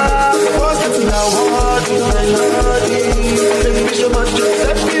 What's it now? What is my naughty? Baby, so much to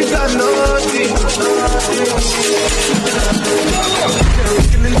set me down naughty.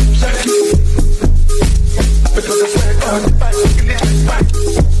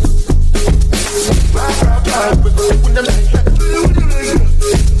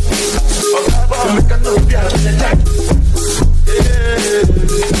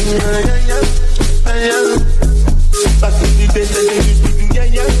 Back in the days that they used to do, yeah.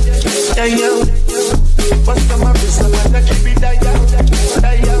 What's the matter, son? I keep it die out.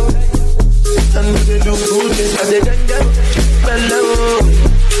 And they look good, they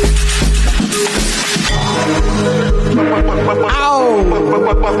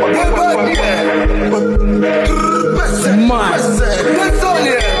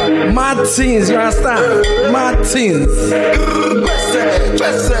Mad things, you understand? Mad things.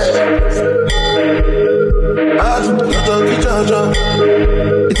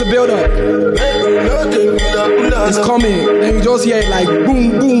 It's a build up. It's coming. Then you just hear it like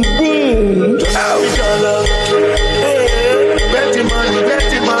boom, boom, boom. Betty money,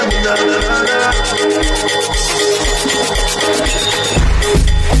 na na na.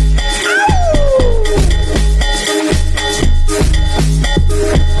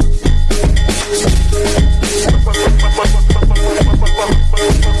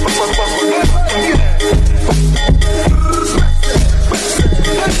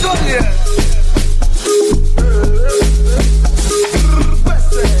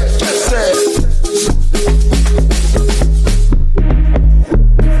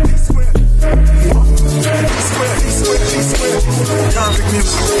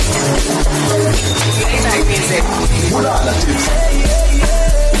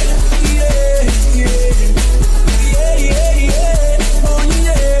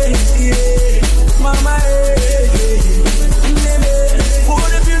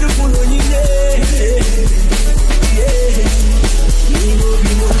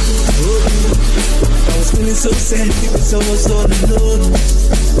 So sad, because I was all alone.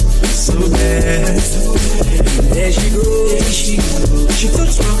 So bad. There she goes. She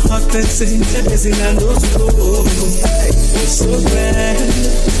touched my heart and said, everything I know to go. So bad.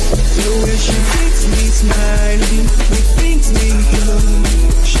 The way she makes me smile, it brings me joy.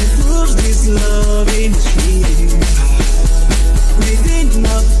 She proves this love in real. Within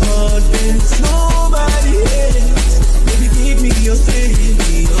my heart, there's nobody else. Baby, give me your thing.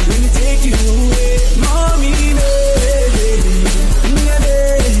 Let me take you away. Mommy,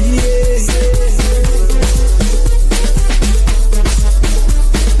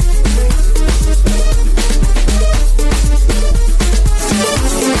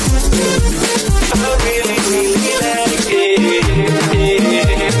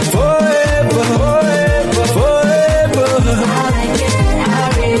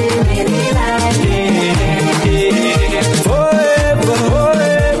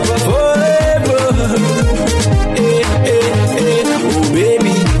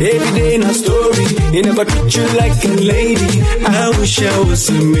 you never treat you like a lady. I wish I was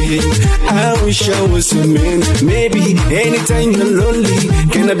a man. I wish I was a man. Maybe anytime you're lonely,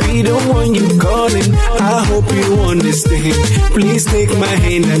 can I be the one you calling? I hope you understand. Please take my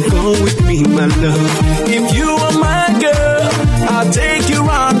hand and go with me, my love. If you are my girl, I'll take you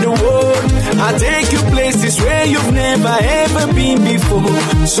around the world. I'll take you places where you've never ever been before.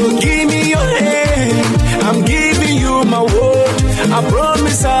 So give me your hand. I'm giving you my word. I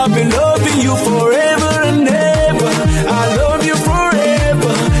promise I'll be loving you forever and ever. I love you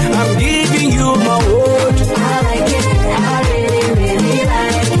forever. I'm giving you my word. I like it. I really, really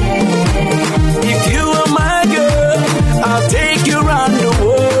like it. If you are my girl, I'll take you around the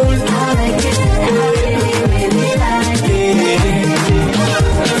world. I like it. I really, really like it.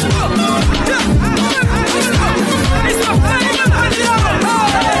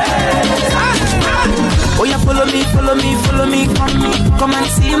 Oh yeah, follow me, follow me, follow me. Come and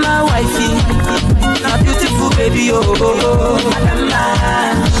see my wifey. A beautiful baby, Adama.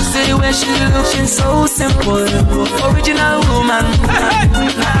 See the way she looks, she's so simple. Original woman,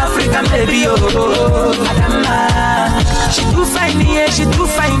 African baby, Adama. She do find me, she do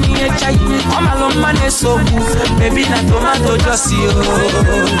find me, chai. I'm alone, man, so good. Baby, na tomato just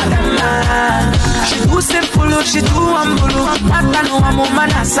Adama. She do simple, she do humble. Atano, I'm a man,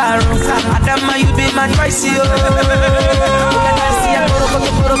 Adama, you be my choice, You're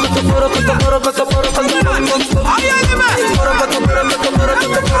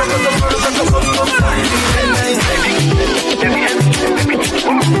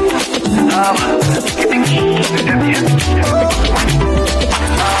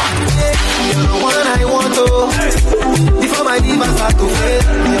the one I want, before my diva start to fail.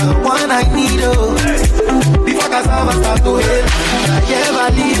 You're the one I need, before cassava start to hail. I ever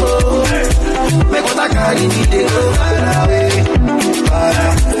leave, make what I carry me, they go far away, far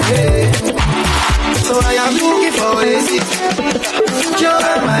away. So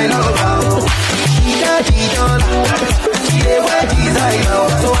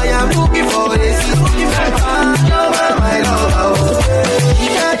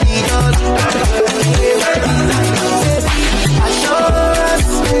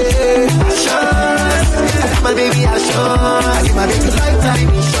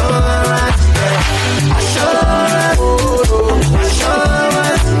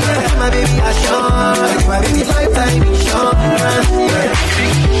my baby assurance. My baby lifetime insurance.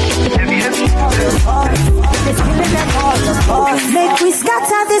 Make we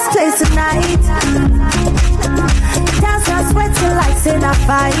scatter this place tonight. Dance and sweat till lights in a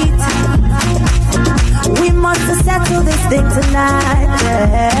fight. We must settle this thing tonight.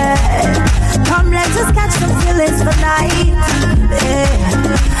 Yeah. Come, let's just catch some feelings for night.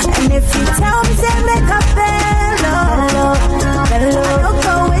 Yeah. And if you tell me, say make a bello. I don't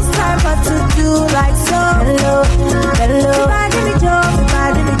go waste time but to do like so. Imagine me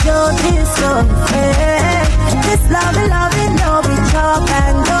Joe, this so. Yeah. This loving, no be chop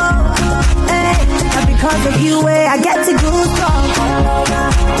and go. Hey. And because of you, I get to go strong.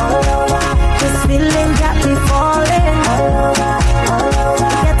 This feeling got me falling.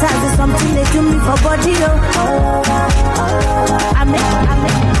 Get as is something they do me for body, yo. I'm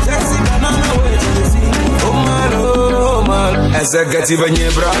Sexy banana waiting to see. Oh man. As I get even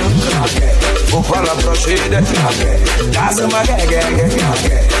your bra. Upala proceed. That's my gag.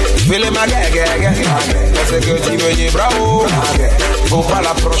 Feeling my gag. As I get even your bra.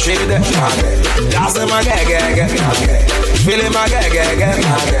 Upala proceed. That's my gag. Feeling my gag.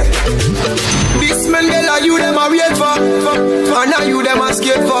 This man, girl, are you them a wait for? And are you them a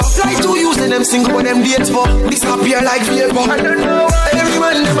scared for? Try to use them sing for them dates for. Disappear like vapor. I don't know why every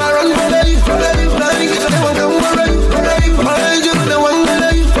man them a run for them. Like if they want to run for them. I just don't want to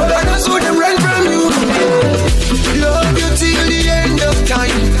leave. I just saw them run from you. Love you till the end of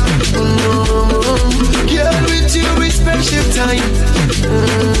time. Girl, with you it's special time.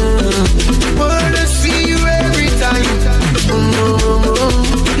 Wanna see you every time.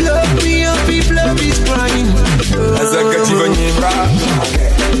 Love me up if love is crying. As I get even your bra.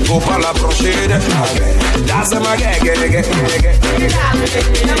 Upala proceed. That's my gag.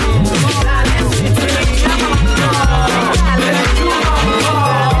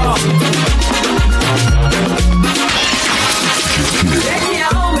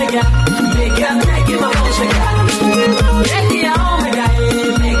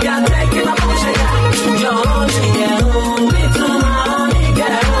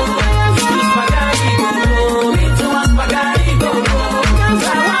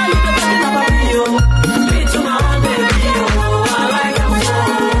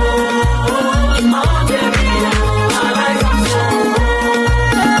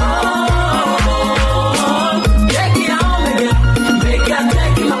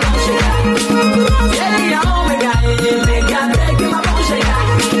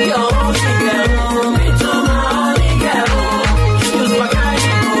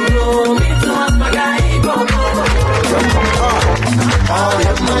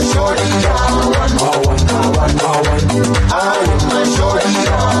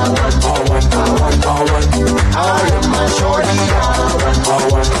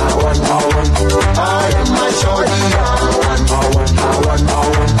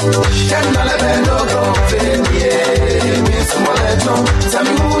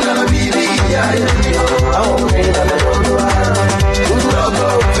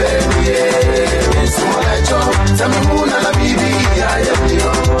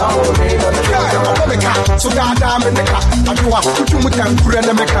 So goddamn in the car. I do a put you with them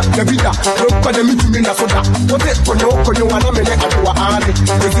and make a vida. Look for them to me in the soda. What it for no for you and I'm in it. I do a army.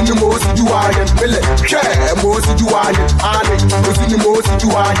 It's in the most you are in Billy. Care most you are in army. It's in the most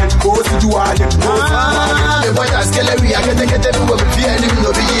you are in most you are in. The boy has killed me. I get everyone with fear and him no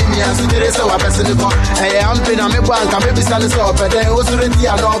be in me. So there is a person in the car. Hey, I'm pin on me bank. I'm maybe selling soap. But then also the tea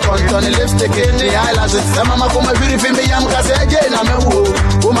and all on the lipstick in the eyelashes. Some mama come and beautiful me. I'm going to say again. I'm a woo.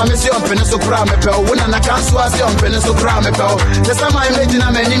 Woman, Miss Young Peninsula Prime. When I can't swaz Young Peninsula Prime. The summer I'm making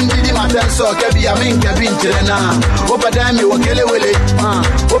a man in the matter. So, Kabi, I'm in Cabin China. Opa Dami, what Kelly Willie.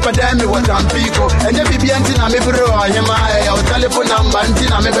 Opa Dami, what I'm Pico. And the Bibiantina, maybe I telephone number,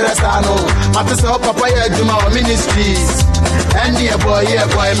 Antina, maybe Restano. After so, Papa, Juma Ministries. And yeah, boy,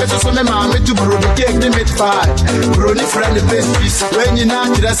 Mr. Somema, me to brew the cake, the meat pie. Bruni friend, the pastries. When you're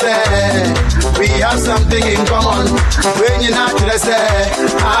not to say, we have something in common. When you're not to say,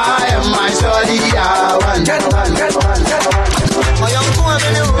 I am my shorty, I want that one. My young boy, I'm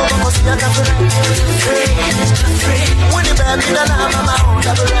in the room, I'm going to free. When you baby, then I'm a mouth,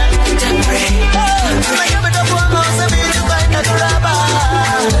 I'm free. I give it up for my son, you find that rubber.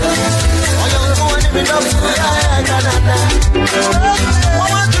 My young boy, I'm in the room, I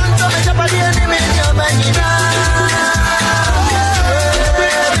want you to make up a deal, I'm in your banana.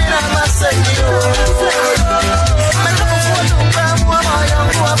 Baby, I must say you. Make up a photo, my young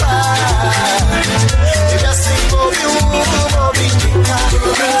boy. If you sing for you, Bobby,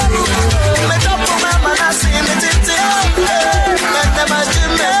 make up for my man, I see me, make them a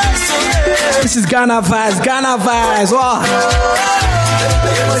This is Ghana vibes, Ghana vibes. Wow.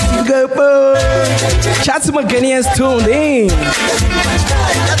 Shout out to my Ghanaians tuned in.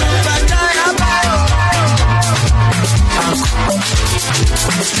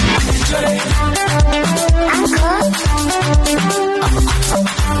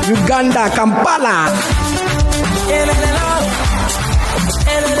 Uganda, Kampala.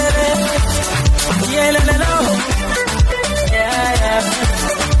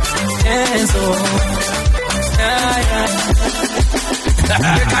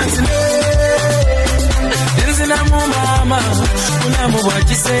 Mama,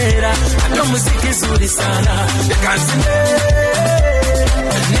 unamubakisera ndo muziki zuri sana yakasine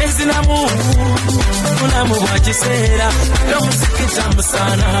nezinamu unamubakisera ndo muziki tamu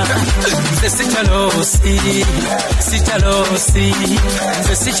sana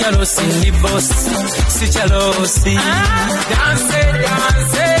sichalosi ni boss sichalosi dance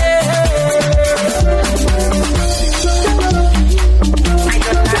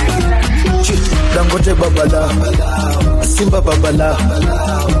Dangote babala, Simba babala,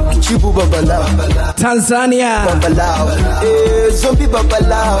 Chibu babala, Tanzania babala, Zombi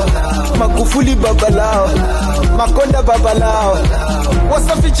babala, Magufuli babala, Makonda babala,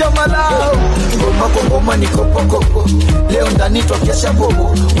 Wasafi chamalao, ngoma ni kopoko, leo ndani tokesha bobo,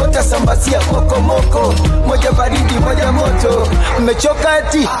 wote sambasia moko, moja baridi moja moto, mmechoka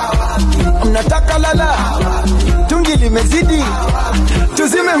eti, mnataka lala, tungi limezidi,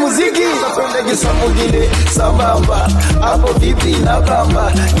 tuzime muziki, sapendege samugile, sambamba, hapo vipi na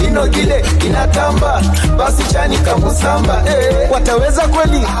bamba, inogile, inatamba, basi chani kamusamba, wataweza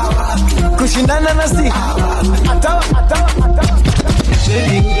kweli, kushindana nasi, atawa.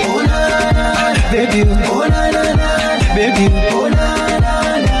 Baby, oh na na na, baby, oh na na na, baby, oh na na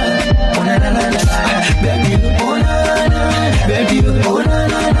na, oh na na na, baby, oh na na na, baby, oh na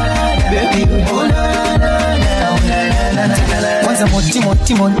na na, baby, oh na na na. Kwanza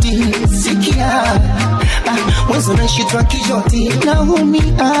moti sikia, mwanzo nashitwa kijoti na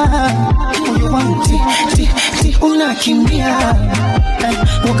humia, moyo wangu ti unakimbia,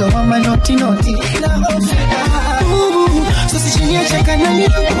 uga wa manoti na hofia. Sisi chini ya chaka nani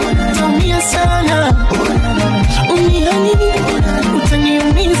tumia sana unihani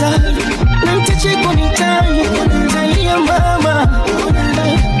utaniumiza na mtacheko nitani talia mama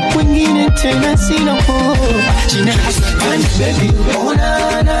wengine tena sina po china baby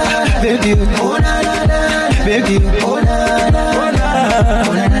ona na baby ona na baby ona na.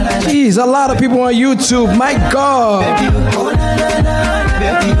 Jeez, a lot of people on YouTube, my God. Baby ona na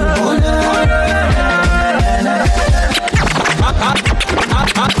baby ona na.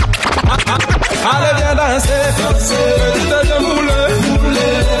 Allez viens danser, tu te démoules,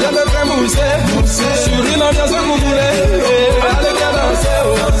 viens me faire mousser, souris l'ambiance que vous voulez. Allez viens danser,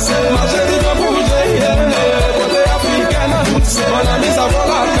 ma chérie va bouger, côté africaine, mon ami ça vaut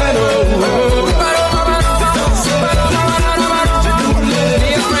la peine.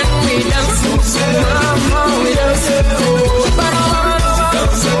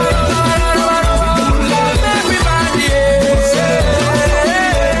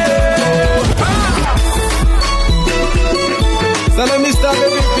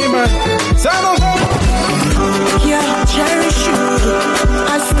 Yeah, I cherish you.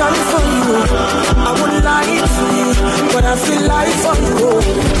 I stand for you. I would lie to you, but I feel like for you.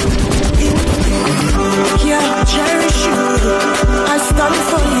 Yeah, I cherish you. I stand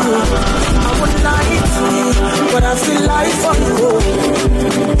for you. I would lie to you, but I feel like for you.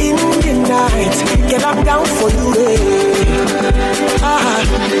 In the night, get up down for you.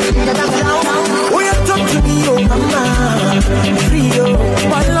 Get up down. Oh, you talk to me, oh mama. Free, oh,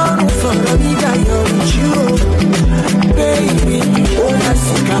 my love from the vida, you're with you. Baby, oh, that's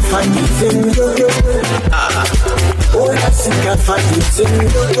a fight in yo. Oh, that's a fight in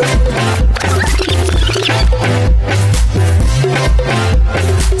yo.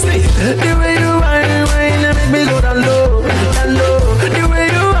 See, the way you whine, make me go down low. The way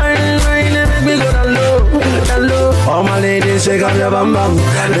you whine, make me go down low. All my ladies shake up your bum bum.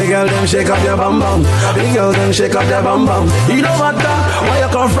 The girl them shake up your bum bum. The girl them shake up their bum bum. You know what where you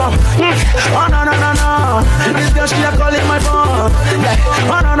come from? Oh no. This girl she a calling my phone. Yeah.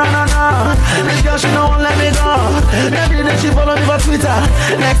 Oh no. This girl she no won't let me go. Every day she follow me for Twitter.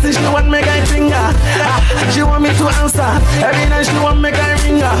 Next thing she want me guy finger. She want me to answer. Every night she want me guy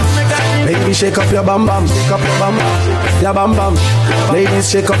ringer. Baby shake up your bum bum. Shake up your bum bum. Your bum bum. Ladies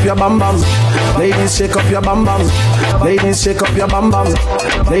shake up your bum bum. Ladies shake up your bum bum. Ladies shake up your bum bum.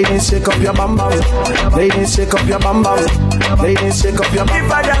 Ladies shake up your bum bum. Ladies shake up your bum bum. Ladies shake up your bum bum.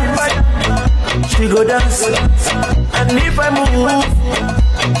 If I dance, she go dance. And if I move,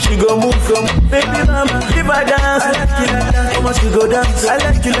 she go move. come. Baby mama, if I dance, I like you like that. How much you go dance? I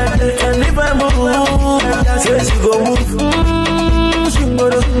like you like that. And if I move, yes you go move.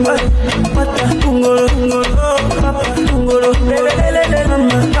 Shingoro, mata, ungoro, ungoro,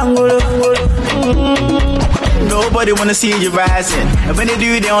 Nobody wanna see you rising, and when they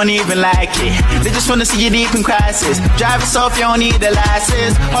do, they don't even like it. They just wanna see you deep in crisis. Drive us off, you don't need a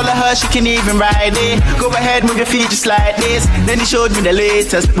license. All of her, she can even ride it. Go ahead, move your feet just like this. Then he showed me the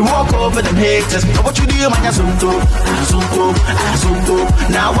latest. We walk over them haters. Now what you do, man, azonto, azonto, azonto.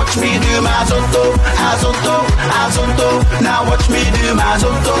 Now watch me do my azonto, azonto, azonto. Now watch me do my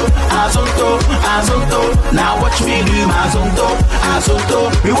azonto, azonto, azonto. Now watch me do my azonto, azonto.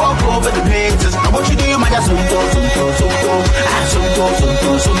 We walk over them haters. Now what you do, man, azonto.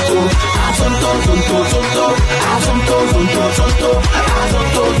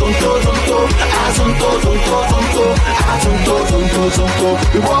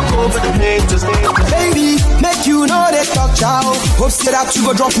 We walk over the haters. Baby, make you know they talk chow. Hope say that you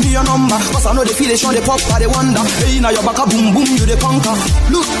go drop me your number. Cause I know they feel they show they pop, but they wonder. Hey, now your back a boom boom, you they conquer.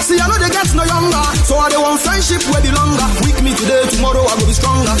 Look, see I know they get no younger. So I they want friendship where be longer. Weak me today, tomorrow I go be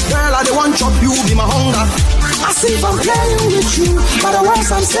stronger. Girl, I they want chop, you be my hunger. I see if I'm playing with you, but the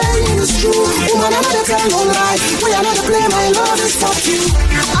words I'm saying is true. Woman, I know they tell no lie. We are not to play, my love is for you.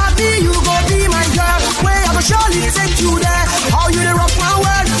 I be you go be my girl. Way I go surely take you there. How you they rock my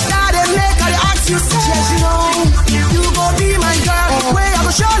world? Now they make I ask you say, yes, you know. You go be my girl. Way I go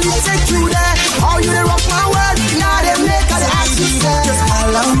surely take you there. How you they rock my world? Now they make I ask you say, just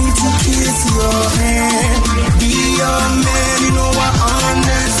allow me to kiss your hand. Be your man, you know I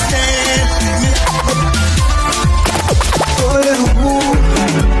understand.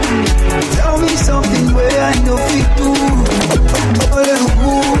 Tell me something where I know fit do.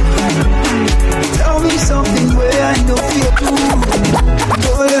 Tell me something where I know fit do.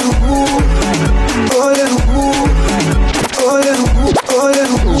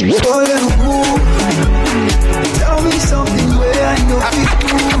 Tell me something where I know fit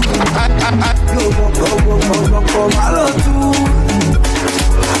do.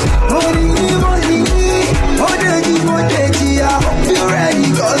 I hope you're ready,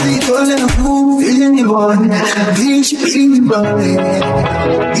 cause it's all in the mood. Feeling the body, feeling the body,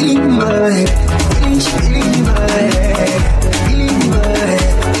 feeling the body, feeling the body,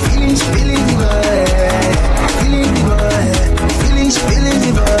 feeling the body, feeling the body, feeling the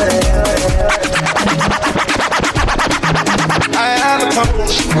body. I have a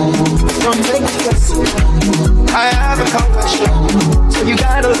confession, don't take it personal. I have a confession, so you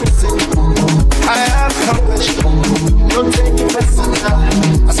gotta listen. I have a confession, don't take it personal.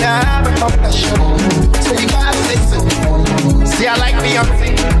 I say I have a confession, so you gotta listen. See, I like Beyonce,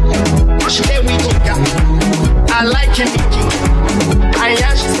 but she gave me Chica. I like Nicki, I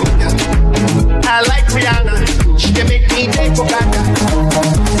am she's I like Rihanna, she can make me take for Gaga.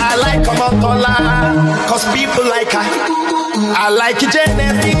 I like Omotola, cause people like her. I like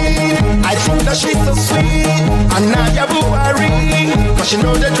Genevieve, I think that she's so sweet. And Nadia Buhari, cause she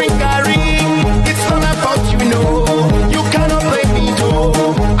know the drink I read. It's not about you know, you cannot play me though.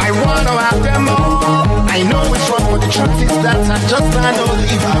 I wanna have them all. I know which one, but the truth is that I just can't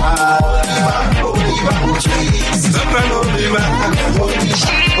leave her.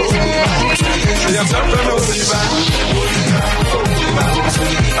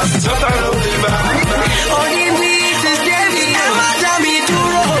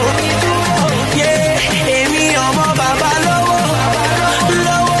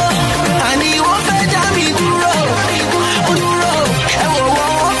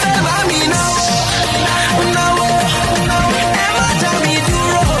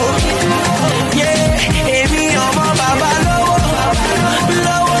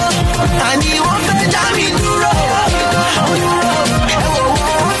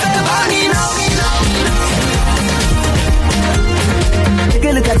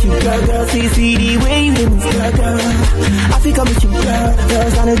 Girl, see the way you move, girl. I think I'm with you, girl.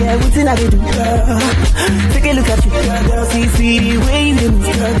 Trying to get within I do, girl. Take a look at you, girl. See the way you move,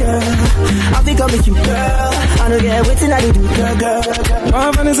 girl. I think I'm with you, girl. I don't get within I do,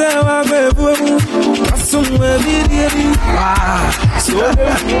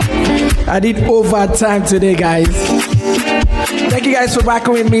 I did overtime today, guys. Thank you guys for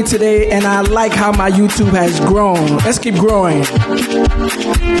rocking with me today, and I like how my YouTube has grown. Let's keep growing.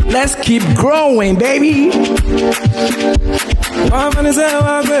 Let's keep growing, baby.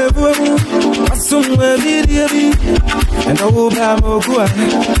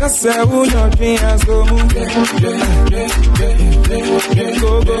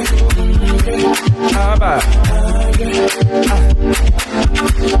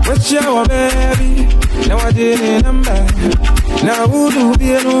 What's your baby? Now I didn't number. Now who do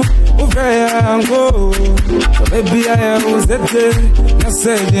be no? Ufaya go. So baby I was that day. Now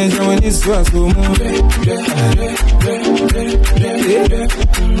say danger when it's so smooth.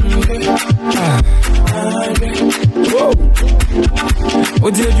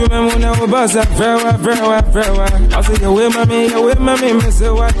 What did you remember when I was buzzer? Very well. I said, you with mommy, me say,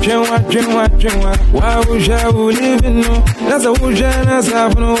 what dream. Why would you live in no? That's a wood, that's a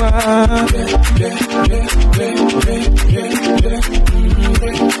no.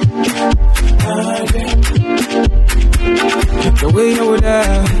 The way you would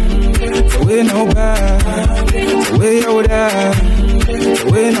have, the way nobody, the way you would have, the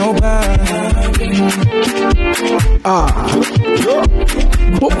way nobody.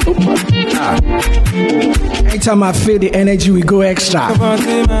 Anytime I feel the energy, we go extra.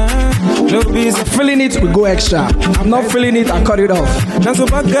 Feeling it, we go extra. I'm not feeling it, I cut it off.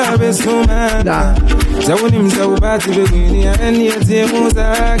 Nah.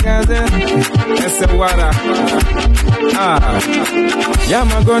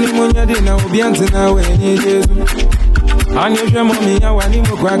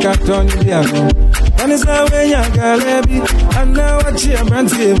 And it's not when you're galabi, and now what you brand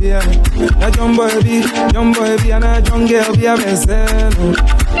to be a young boy, and a young girl be a vessel.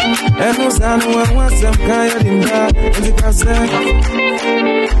 And no son who wants some kind of in that, and the cassette.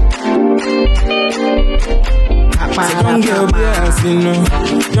 Young girl be a sino,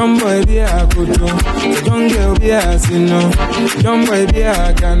 young boy be a good, young girl be a sino, young boy be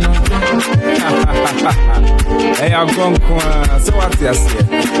a cano. Hey, I'm going to so what's your say?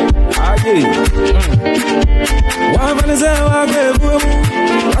 One is a boom,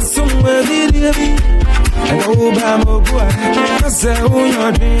 a somewhere baby, and Obama boy, I say, who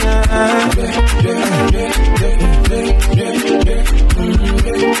you're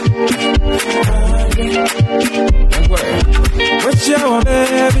what's your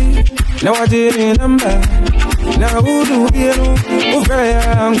baby? Now I didn't number. Now who do you know? Who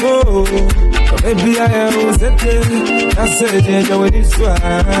go? Baby, I was that day. I said, yeah, with this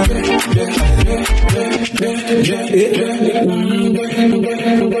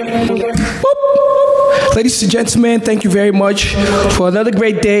Ladies and gentlemen, thank you very much for another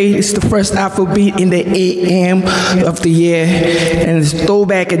great day. It's the first Afrobeat in the AM of the year, and it's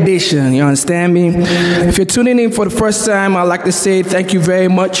throwback edition. You understand me? If you're tuning in for the first time, I'd like to say thank you very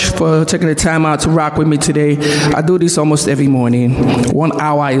much for taking the time out to rock with me today. I do this almost every morning. 1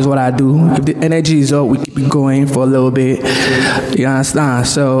 hour is what I do. If the energy is up, we keep it going for a little bit. You understand?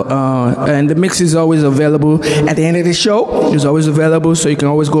 So, and the mix is always available at the end of the show. It's always available, so you can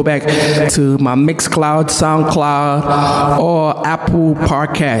always go back to my Mixcloud, SoundCloud, or Apple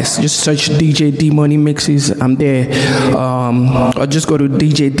Podcasts. Just search DJ D Money Mixes. I'm there. Or just go to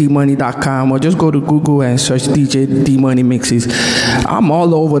djdmoney.com, or just go to Google and search DJ D Money Mixes. I'm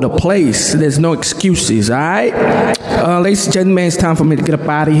all over the place. There's no excuses, all right? Ladies and gentlemen, it's time for me to get up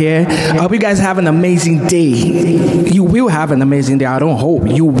out of here. I hope you guys have an amazing day. You will have an amazing day. I don't hope.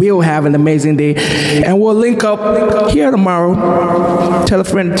 You will have an amazing day. And we'll link up here tomorrow. Tell a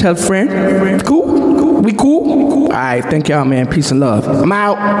friend. Cool? We cool? All right. Thank y'all, man. Peace and love. I'm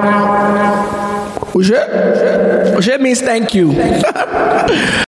out. Oje means thank you.